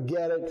 we're going to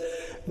get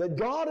it, that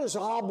God is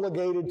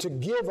obligated to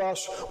give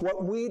us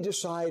what we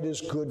decide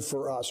is good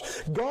for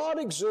us. God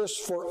exists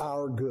for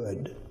our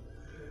good.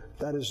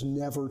 That is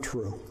never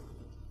true.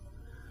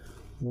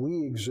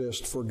 We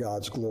exist for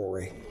God's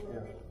glory.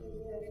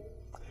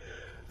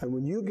 And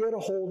when you get a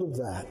hold of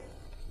that,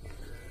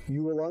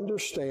 you will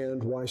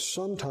understand why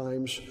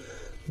sometimes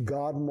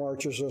God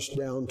marches us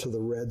down to the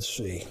Red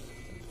Sea,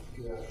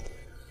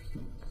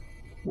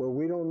 where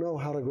we don't know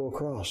how to go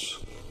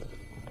across.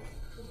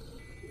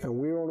 And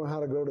we don't know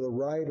how to go to the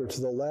right or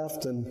to the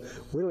left, and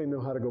we don't even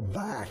know how to go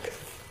back.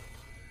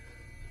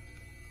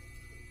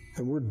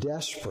 And we're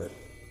desperate,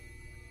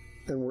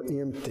 and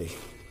we're empty.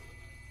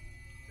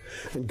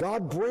 And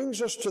God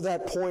brings us to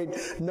that point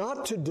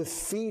not to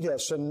defeat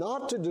us and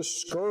not to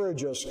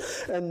discourage us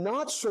and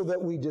not so that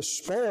we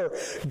despair.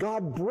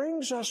 God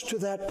brings us to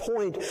that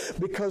point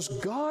because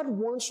God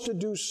wants to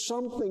do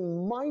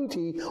something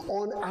mighty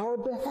on our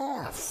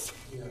behalf.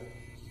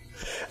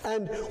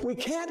 And we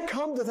can't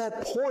come to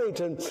that point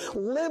and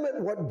limit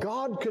what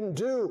God can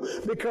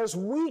do because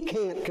we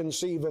can't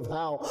conceive of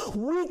how.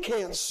 We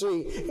can't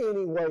see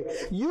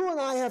anyway. You and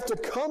I have to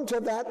come to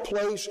that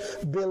place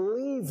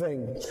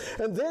believing.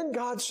 And then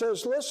God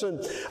says,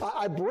 listen,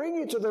 I bring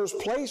you to those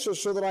places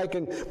so that I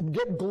can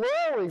get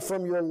glory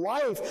from your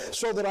life,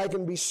 so that I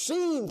can be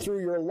seen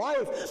through your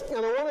life.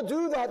 And I want to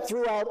do that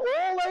throughout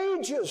all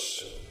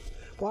ages.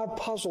 Well, I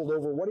puzzled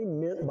over what he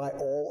meant by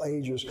all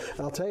ages. And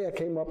I'll tell you, I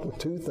came up with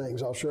two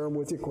things. I'll share them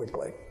with you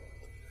quickly.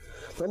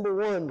 Number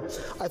one,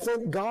 I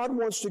think God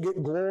wants to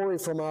get glory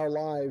from our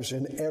lives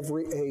in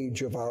every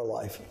age of our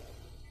life.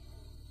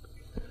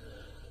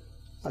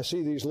 I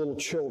see these little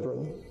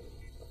children.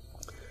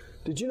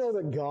 Did you know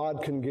that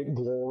God can get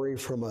glory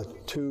from a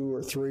 2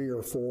 or 3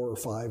 or 4 or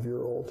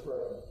 5-year-old?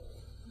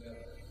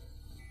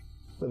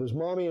 That his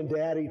mommy and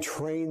daddy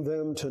trained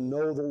them to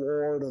know the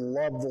Lord and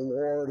love the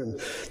Lord and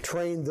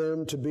trained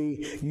them to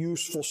be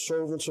useful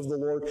servants of the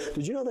Lord.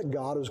 Did you know that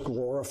God is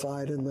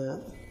glorified in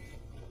that?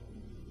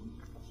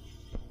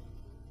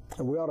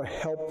 And we ought to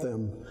help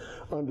them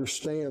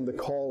understand the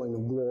calling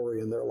of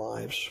glory in their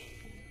lives.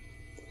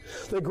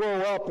 They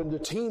grow up into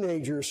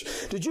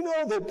teenagers. Did you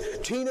know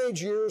that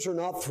teenage years are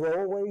not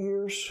throwaway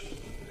years?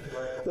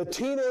 The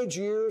teenage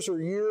years are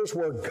years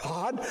where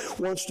God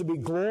wants to be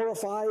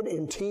glorified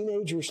in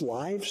teenagers'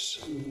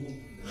 lives.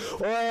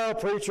 Well,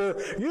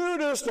 preacher, you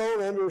just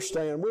don't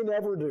understand. We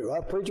never do.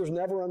 Preachers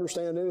never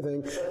understand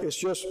anything. It's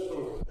just,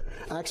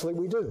 actually,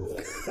 we do.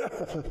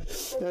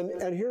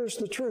 and here's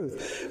the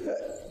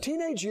truth.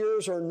 Teenage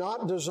years are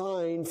not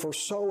designed for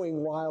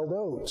sowing wild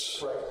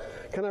oats.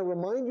 Can I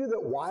remind you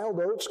that wild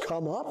oats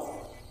come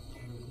up?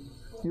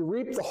 You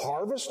reap the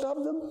harvest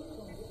of them?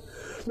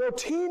 No,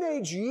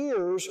 teenage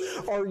years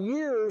are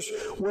years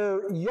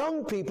where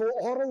young people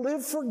ought to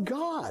live for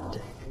God.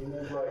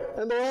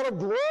 And they ought to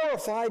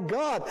glorify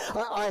God.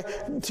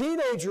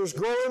 Teenagers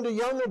grow into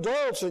young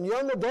adults, and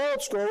young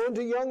adults grow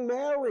into young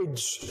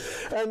marrieds.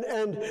 And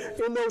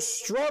in those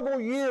struggle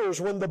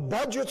years when the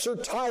budgets are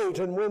tight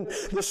and when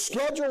the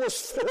schedule is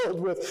filled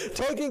with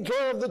taking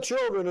care of the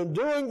children and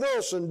doing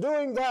this and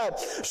doing that,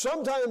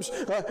 sometimes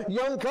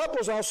young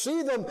couples, I'll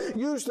see them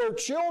use their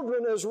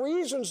children as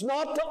reasons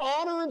not to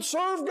honor and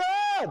serve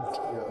God.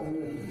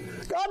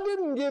 God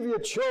didn't give you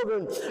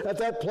children at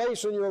that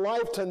place in your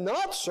life to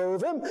not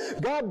serve Him.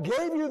 God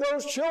gave you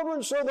those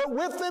children so that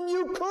with them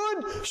you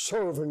could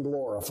serve and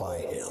glorify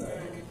Him.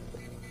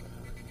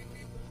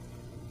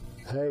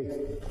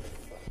 Hey,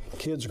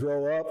 kids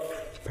grow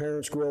up,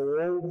 parents grow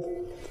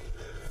old.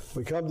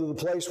 We come to the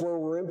place where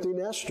we're empty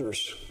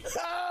nesters.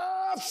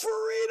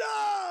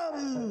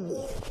 Freedom!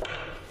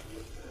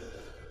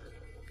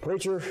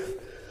 Preacher,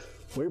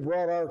 we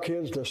brought our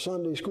kids to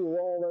Sunday school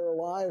all their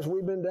lives.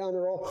 We've been down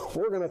there all.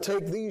 We're going to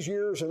take these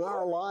years in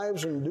our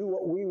lives and do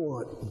what we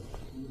want.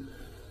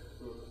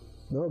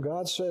 No,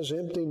 God says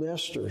empty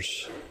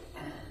nesters.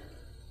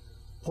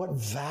 What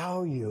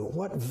value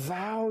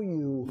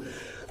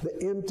the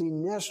empty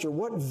nester,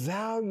 what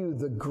value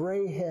the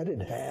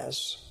gray-headed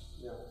has.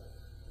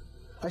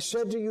 I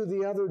said to you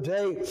the other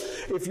day,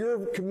 if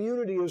your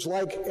community is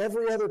like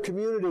every other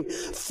community,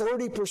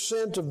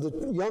 30% of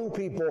the young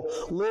people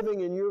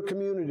living in your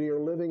community are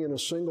living in a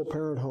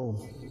single-parent home.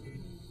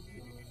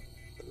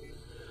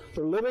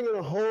 They're living in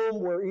a home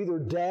where either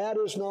dad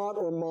is not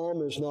or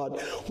mom is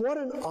not. What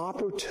an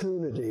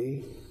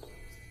opportunity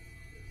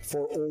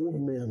for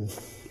old men.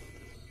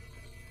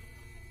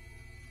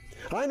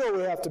 I know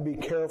we have to be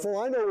careful.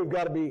 I know we've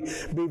got to be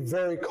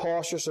very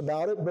cautious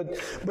about it. But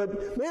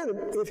man,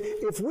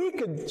 if we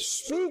could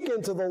speak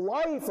into the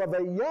life of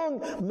a young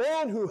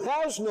man who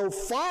has no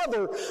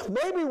father,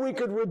 maybe we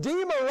could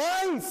redeem a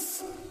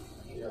life.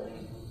 Yeah,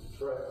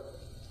 that's right.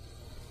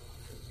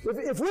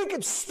 If we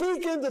could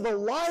speak into the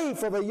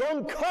life of a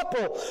young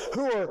couple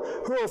who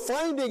are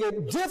finding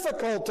it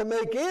difficult to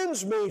make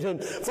ends meet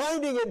and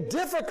finding it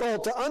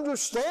difficult to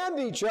understand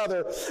each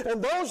other,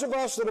 and those of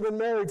us that have been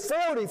married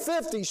 40,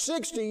 50,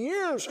 60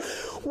 years,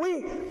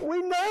 we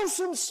know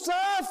some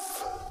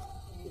stuff.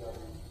 Yeah,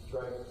 that's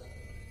right.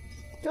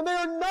 And there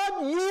are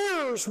not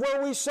years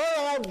where we say,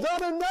 I've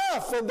done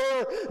enough. And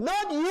there are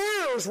not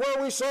years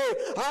where we say,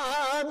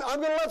 I'm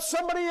going to let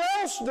somebody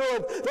else do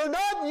it. There are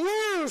not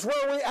years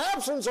where we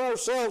absence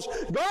ourselves.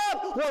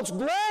 God wants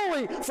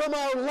glory from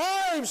our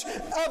lives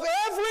of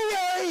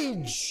every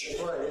age.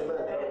 Right,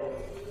 amen.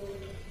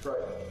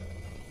 Right.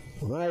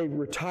 When I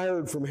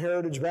retired from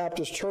Heritage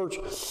Baptist Church,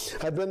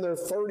 I've been there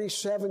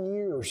 37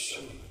 years.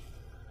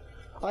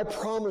 I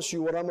promise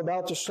you what I'm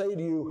about to say to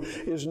you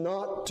is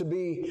not to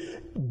be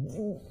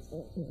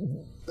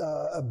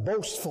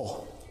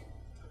boastful.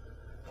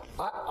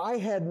 I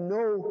had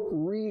no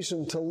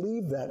reason to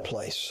leave that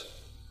place.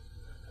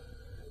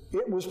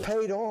 It was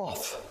paid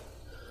off.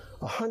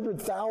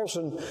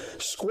 100,000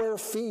 square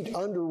feet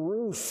under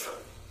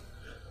roof.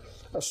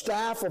 A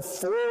staff of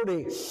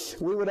 40.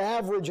 We would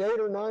average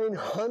 800 or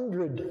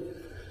 900.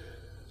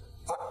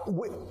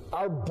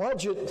 Our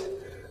budget,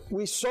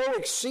 we so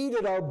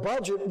exceeded our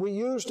budget, we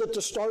used it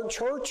to start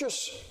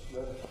churches.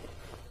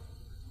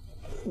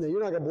 Now,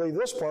 you're not going to believe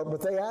this part,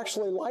 but they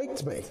actually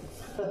liked me.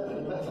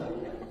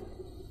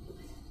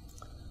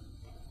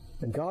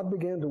 And God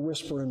began to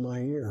whisper in my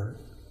ear,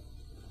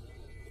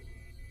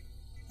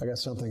 I got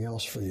something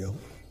else for you.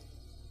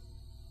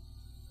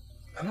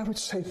 And I would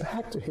say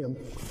back to him,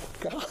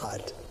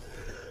 God,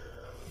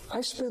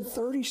 I spent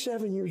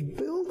 37 years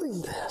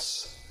building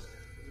this.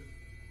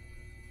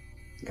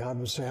 God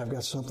would say, I've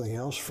got something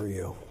else for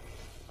you.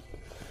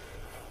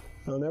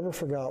 I'll never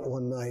forget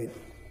one night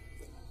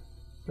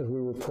as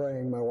we were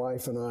praying, my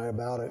wife and I,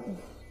 about it.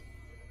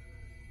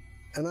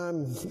 And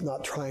I'm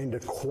not trying to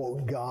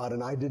quote God,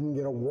 and I didn't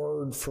get a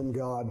word from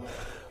God,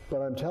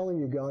 but I'm telling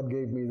you, God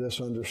gave me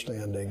this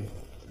understanding.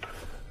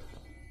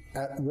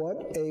 At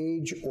what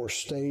age or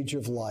stage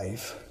of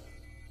life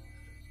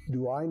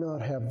do I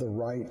not have the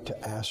right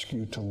to ask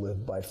you to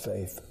live by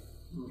faith?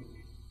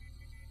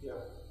 Yeah.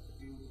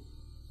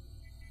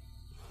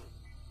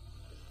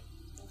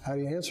 How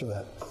do you answer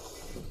that?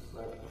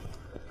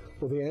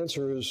 Well, the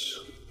answer is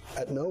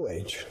at no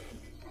age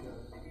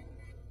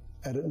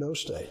and at no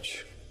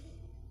stage.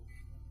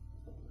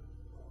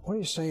 What are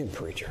you saying,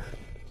 preacher?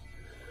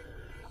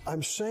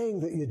 I'm saying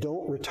that you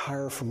don't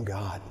retire from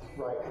God.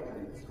 Right.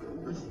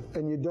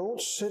 And you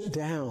don't sit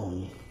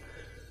down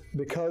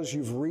because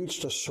you've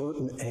reached a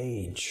certain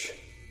age.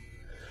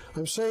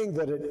 I'm saying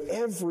that at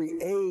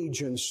every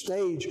age and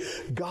stage,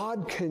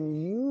 God can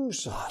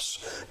use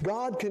us.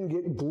 God can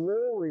get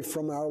glory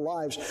from our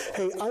lives.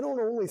 Hey, I don't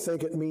only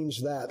think it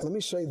means that. Let me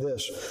say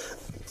this.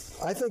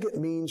 I think it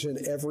means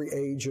in every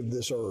age of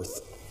this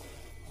earth.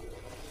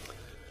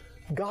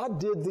 God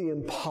did the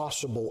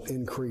impossible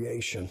in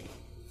creation.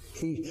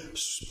 He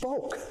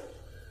spoke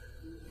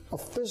a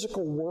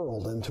physical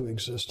world into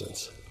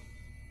existence.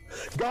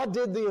 God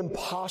did the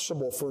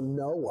impossible for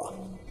Noah.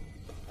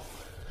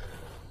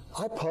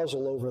 I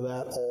puzzle over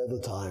that all the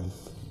time.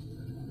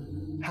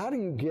 How do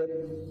you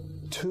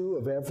get two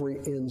of every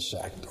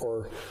insect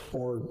or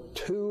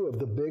two of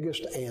the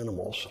biggest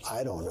animals?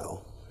 I don't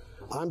know.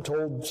 I'm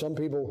told, some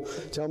people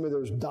tell me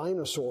there's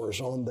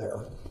dinosaurs on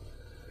there.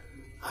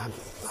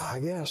 I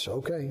guess,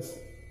 okay.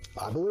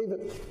 I believe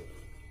it.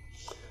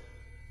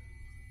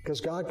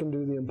 Because God can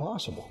do the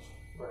impossible.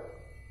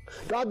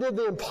 God did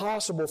the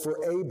impossible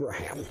for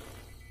Abraham.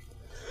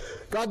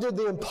 God did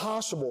the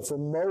impossible for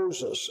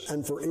Moses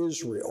and for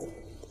Israel.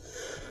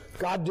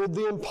 God did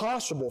the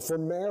impossible for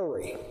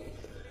Mary.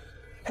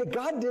 Hey,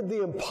 God did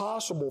the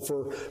impossible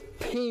for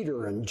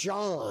Peter and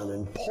John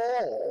and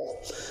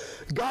Paul.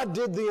 God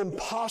did the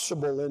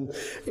impossible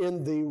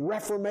in the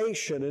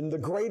Reformation, in the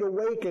Great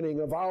Awakening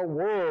of our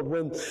world,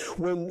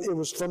 when it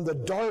was from the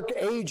Dark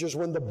Ages,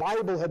 when the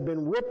Bible had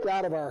been ripped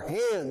out of our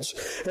hands,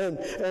 and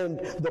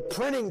the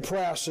printing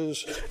press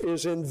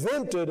is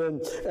invented,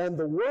 and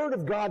the Word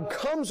of God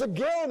comes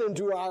again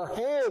into our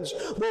hands,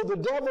 though the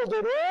devil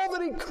did all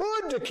that he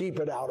could to keep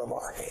it out of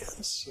our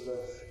hands.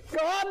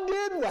 God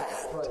did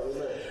that.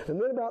 And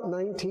then about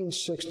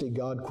 1960,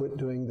 God quit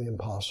doing the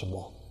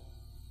impossible.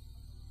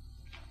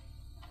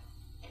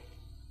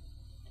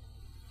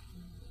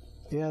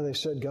 Yeah, they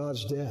said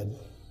God's dead.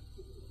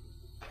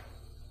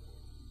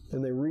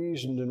 And they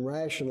reasoned and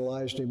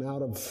rationalized him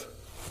out of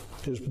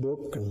his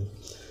book, and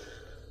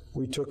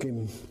we took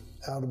him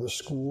out of the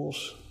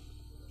schools.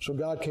 So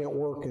God can't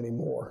work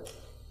anymore.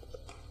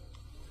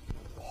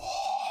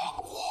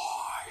 Hogwash.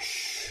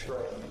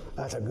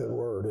 That's a good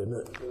word, isn't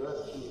it?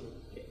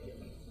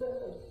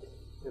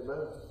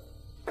 Amen.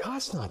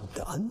 God's not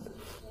done.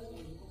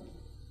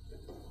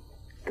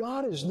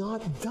 God is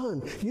not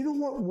done. You know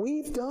what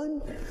we've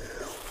done?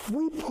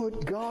 We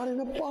put God in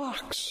a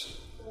box.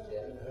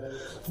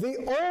 The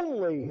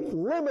only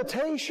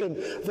limitation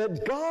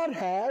that God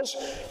has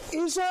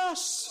is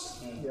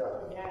us.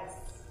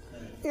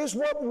 Is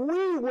what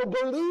we will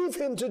believe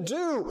Him to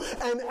do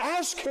and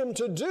ask Him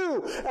to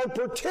do and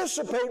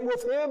participate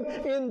with Him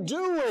in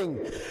doing.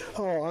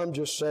 Oh, I'm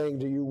just saying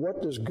to you,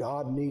 what does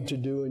God need to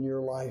do in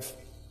your life?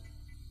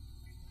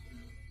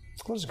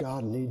 What does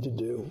God need to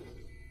do?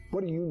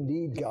 What do you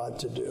need God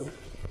to do?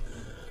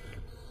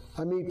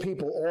 I meet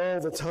people all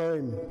the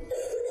time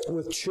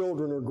with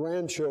children or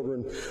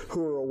grandchildren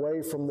who are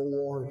away from the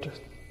Lord.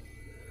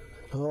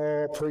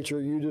 Oh, preacher,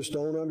 you just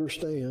don't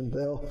understand.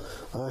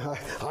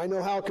 I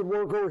know how it could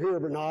work over here,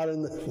 but not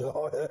in the...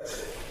 No.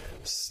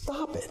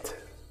 Stop it.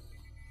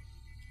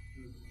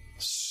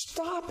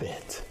 Stop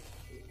it.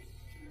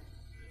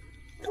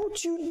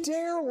 Don't you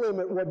dare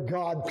limit what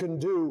God can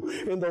do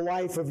in the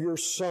life of your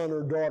son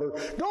or daughter.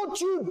 Don't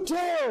you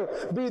dare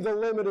be the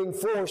limiting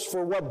force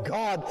for what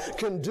God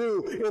can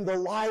do in the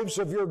lives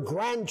of your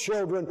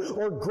grandchildren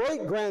or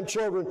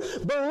great-grandchildren.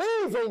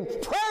 Believing,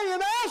 pray,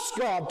 and ask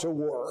God to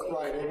work.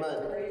 Right,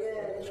 amen.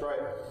 That's right.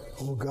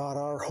 Oh, God,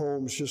 our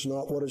home's just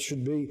not what it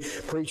should be.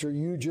 Preacher,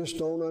 you just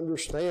don't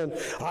understand.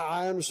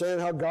 I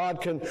understand how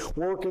God can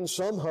work in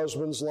some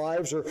husbands'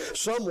 lives or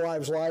some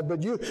wives' lives,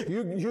 but you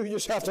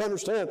just have to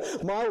understand,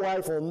 my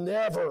wife will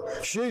never,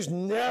 she's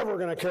never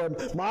going to care.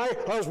 My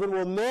husband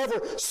will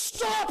never.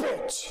 Stop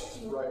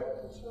it! Right.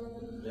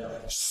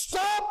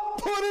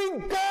 Stop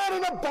putting God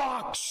in a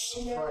box!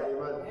 Right,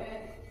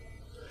 amen.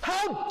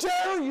 How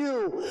dare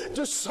you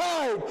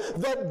decide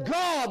that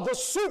God, the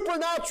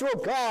supernatural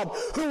God,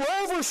 who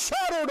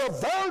overshadowed a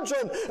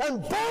virgin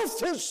and birthed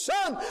His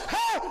Son,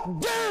 how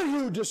dare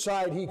you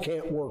decide He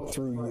can't work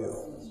through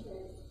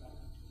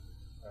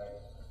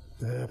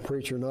you?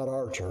 Preacher, not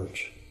our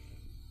church.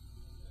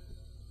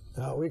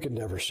 No, we could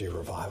never see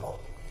revival.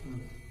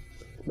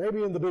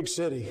 Maybe in the big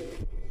city.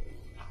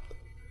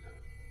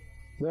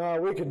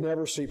 No, we could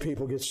never see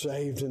people get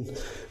saved. And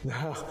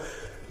now,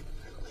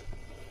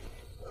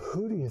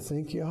 who do you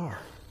think you are?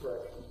 Right.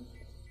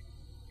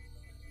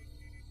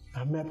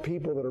 I've met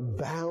people that are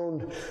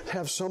bound,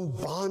 have some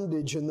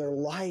bondage in their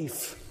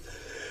life.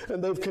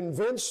 And they've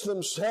convinced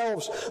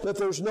themselves that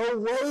there's no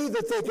way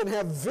that they can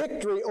have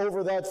victory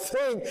over that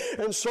thing.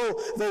 And so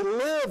they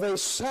live a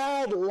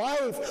sad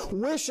life,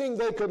 wishing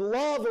they could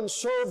love and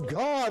serve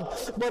God,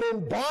 but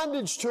in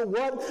bondage to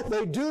what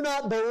they do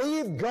not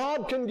believe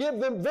God can give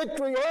them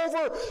victory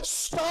over.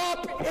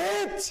 Stop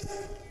it!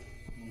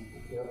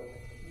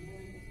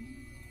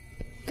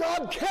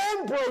 God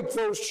can break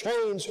those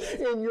chains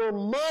in your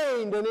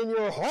mind and in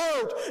your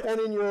heart and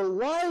in your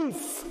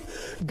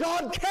life.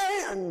 God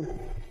can.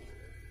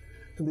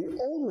 And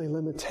the only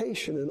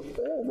limitation in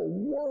all the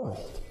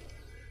world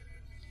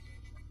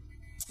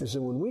is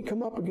that when we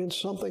come up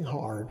against something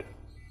hard,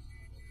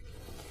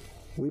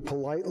 we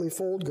politely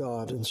fold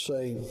God and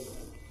say,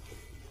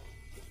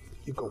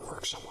 you go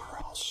work somewhere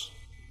else.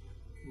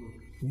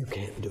 You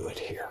can't do it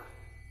here.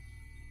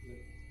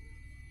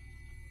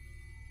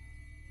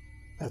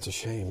 That's a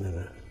shame, isn't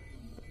it?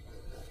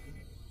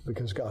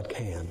 Because God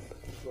can.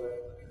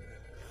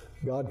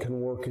 God can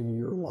work in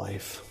your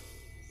life.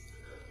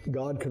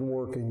 God can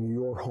work in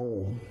your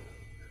home.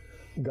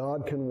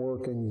 God can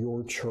work in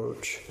your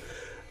church.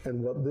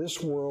 And what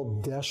this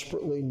world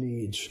desperately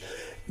needs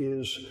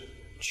is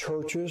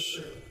churches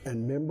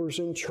and members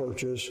in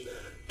churches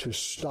to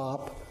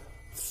stop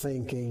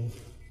thinking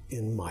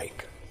in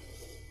Mike.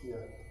 Yeah.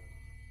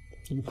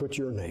 You put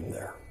your name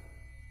there.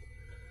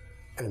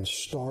 And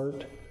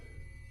start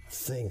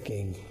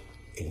thinking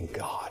in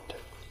God.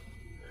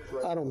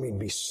 Right. I don't mean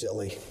be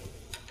silly.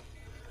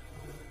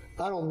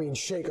 I don't mean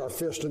shake our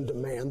fist and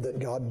demand that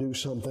God do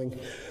something.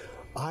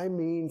 I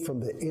mean from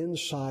the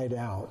inside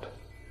out,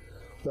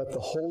 let the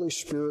Holy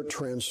Spirit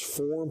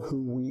transform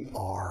who we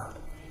are.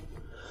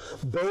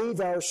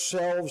 Bathe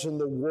ourselves in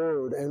the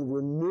Word and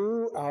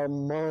renew our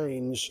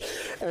minds,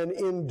 and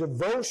in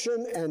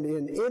devotion and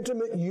in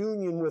intimate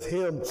union with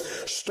Him,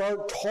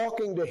 start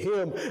talking to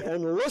Him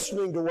and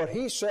listening to what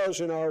He says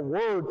in our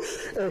Word,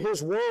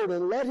 His Word,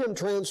 and let Him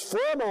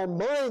transform our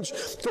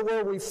minds to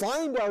where we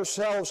find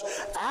ourselves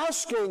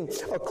asking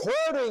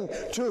according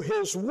to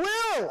His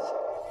will.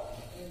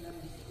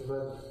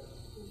 Amen.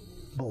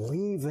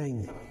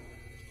 Believing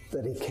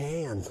that He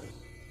can.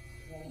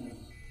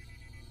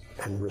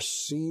 And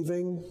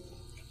receiving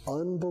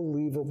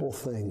unbelievable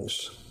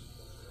things,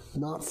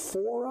 not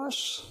for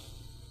us,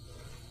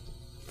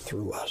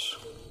 through us.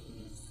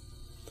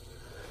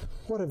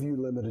 What have you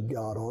limited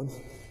God on?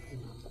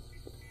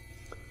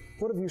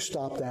 What have you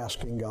stopped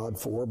asking God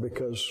for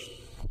because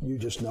you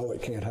just know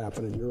it can't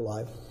happen in your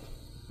life?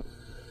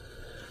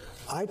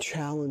 I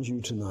challenge you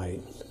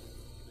tonight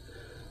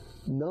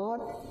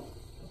not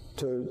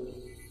to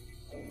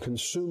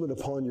consume it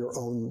upon your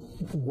own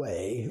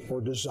way or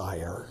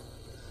desire,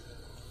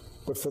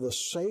 but for the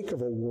sake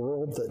of a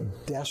world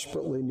that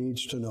desperately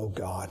needs to know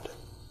God.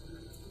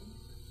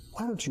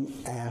 Why don't you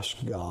ask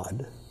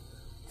God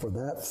for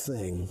that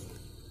thing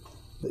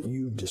that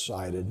you've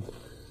decided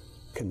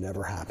can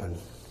never happen?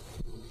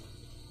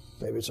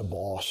 Maybe it's a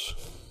boss.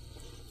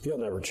 He'll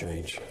never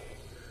change.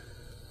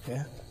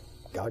 Yeah,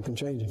 God can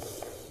change him.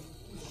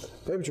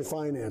 Maybe it's your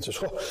finances.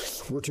 Oh,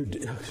 we're too...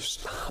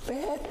 Stop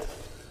it.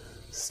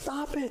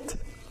 Stop it.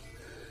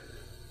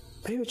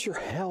 Maybe it's your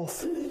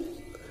health.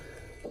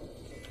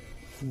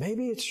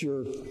 Maybe it's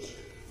your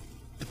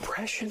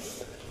depression.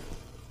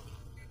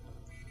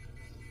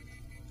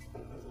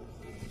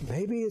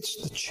 Maybe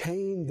it's the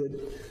chain that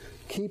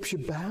keeps you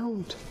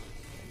bound.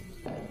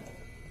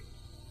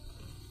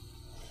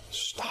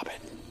 Stop it.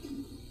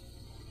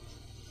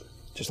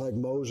 Just like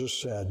Moses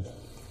said,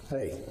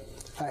 hey,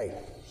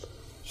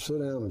 sit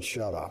down and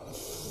shut up.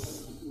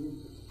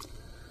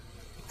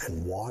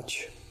 And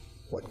watch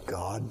what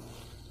God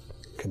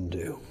can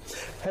do.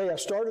 Hey, I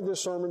started this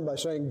sermon by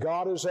saying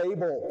God is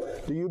able.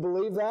 Do you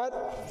believe that?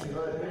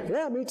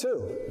 Yeah, me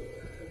too.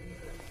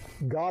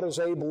 God is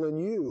able in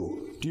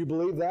you. Do you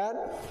believe that?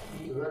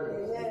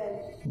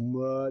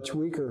 Much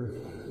weaker.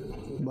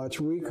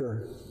 Much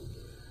weaker.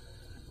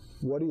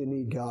 What do you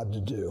need God to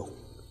do?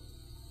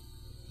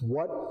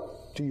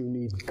 What do you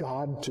need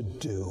God to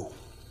do?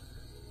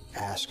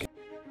 Ask Him.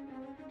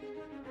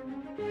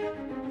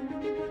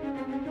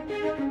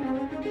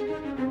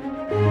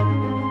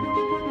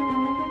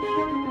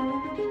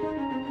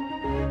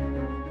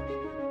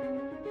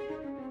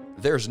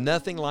 There's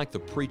nothing like the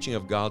preaching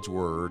of God's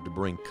Word to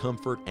bring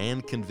comfort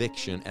and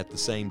conviction at the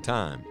same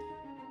time.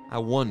 I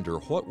wonder,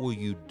 what will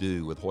you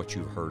do with what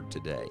you've heard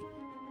today?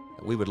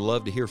 We would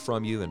love to hear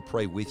from you and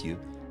pray with you.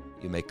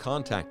 You may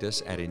contact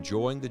us at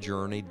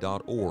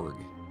enjoyingthejourney.org.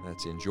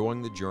 That's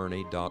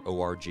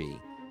enjoyingthejourney.org.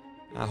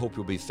 I hope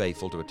you'll be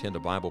faithful to attend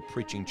a Bible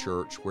preaching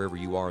church wherever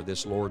you are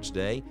this Lord's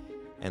Day,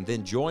 and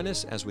then join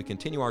us as we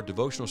continue our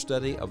devotional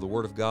study of the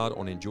Word of God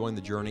on Enjoying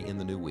the Journey in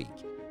the new week.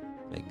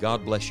 May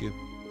God bless you,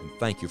 and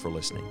thank you for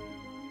listening.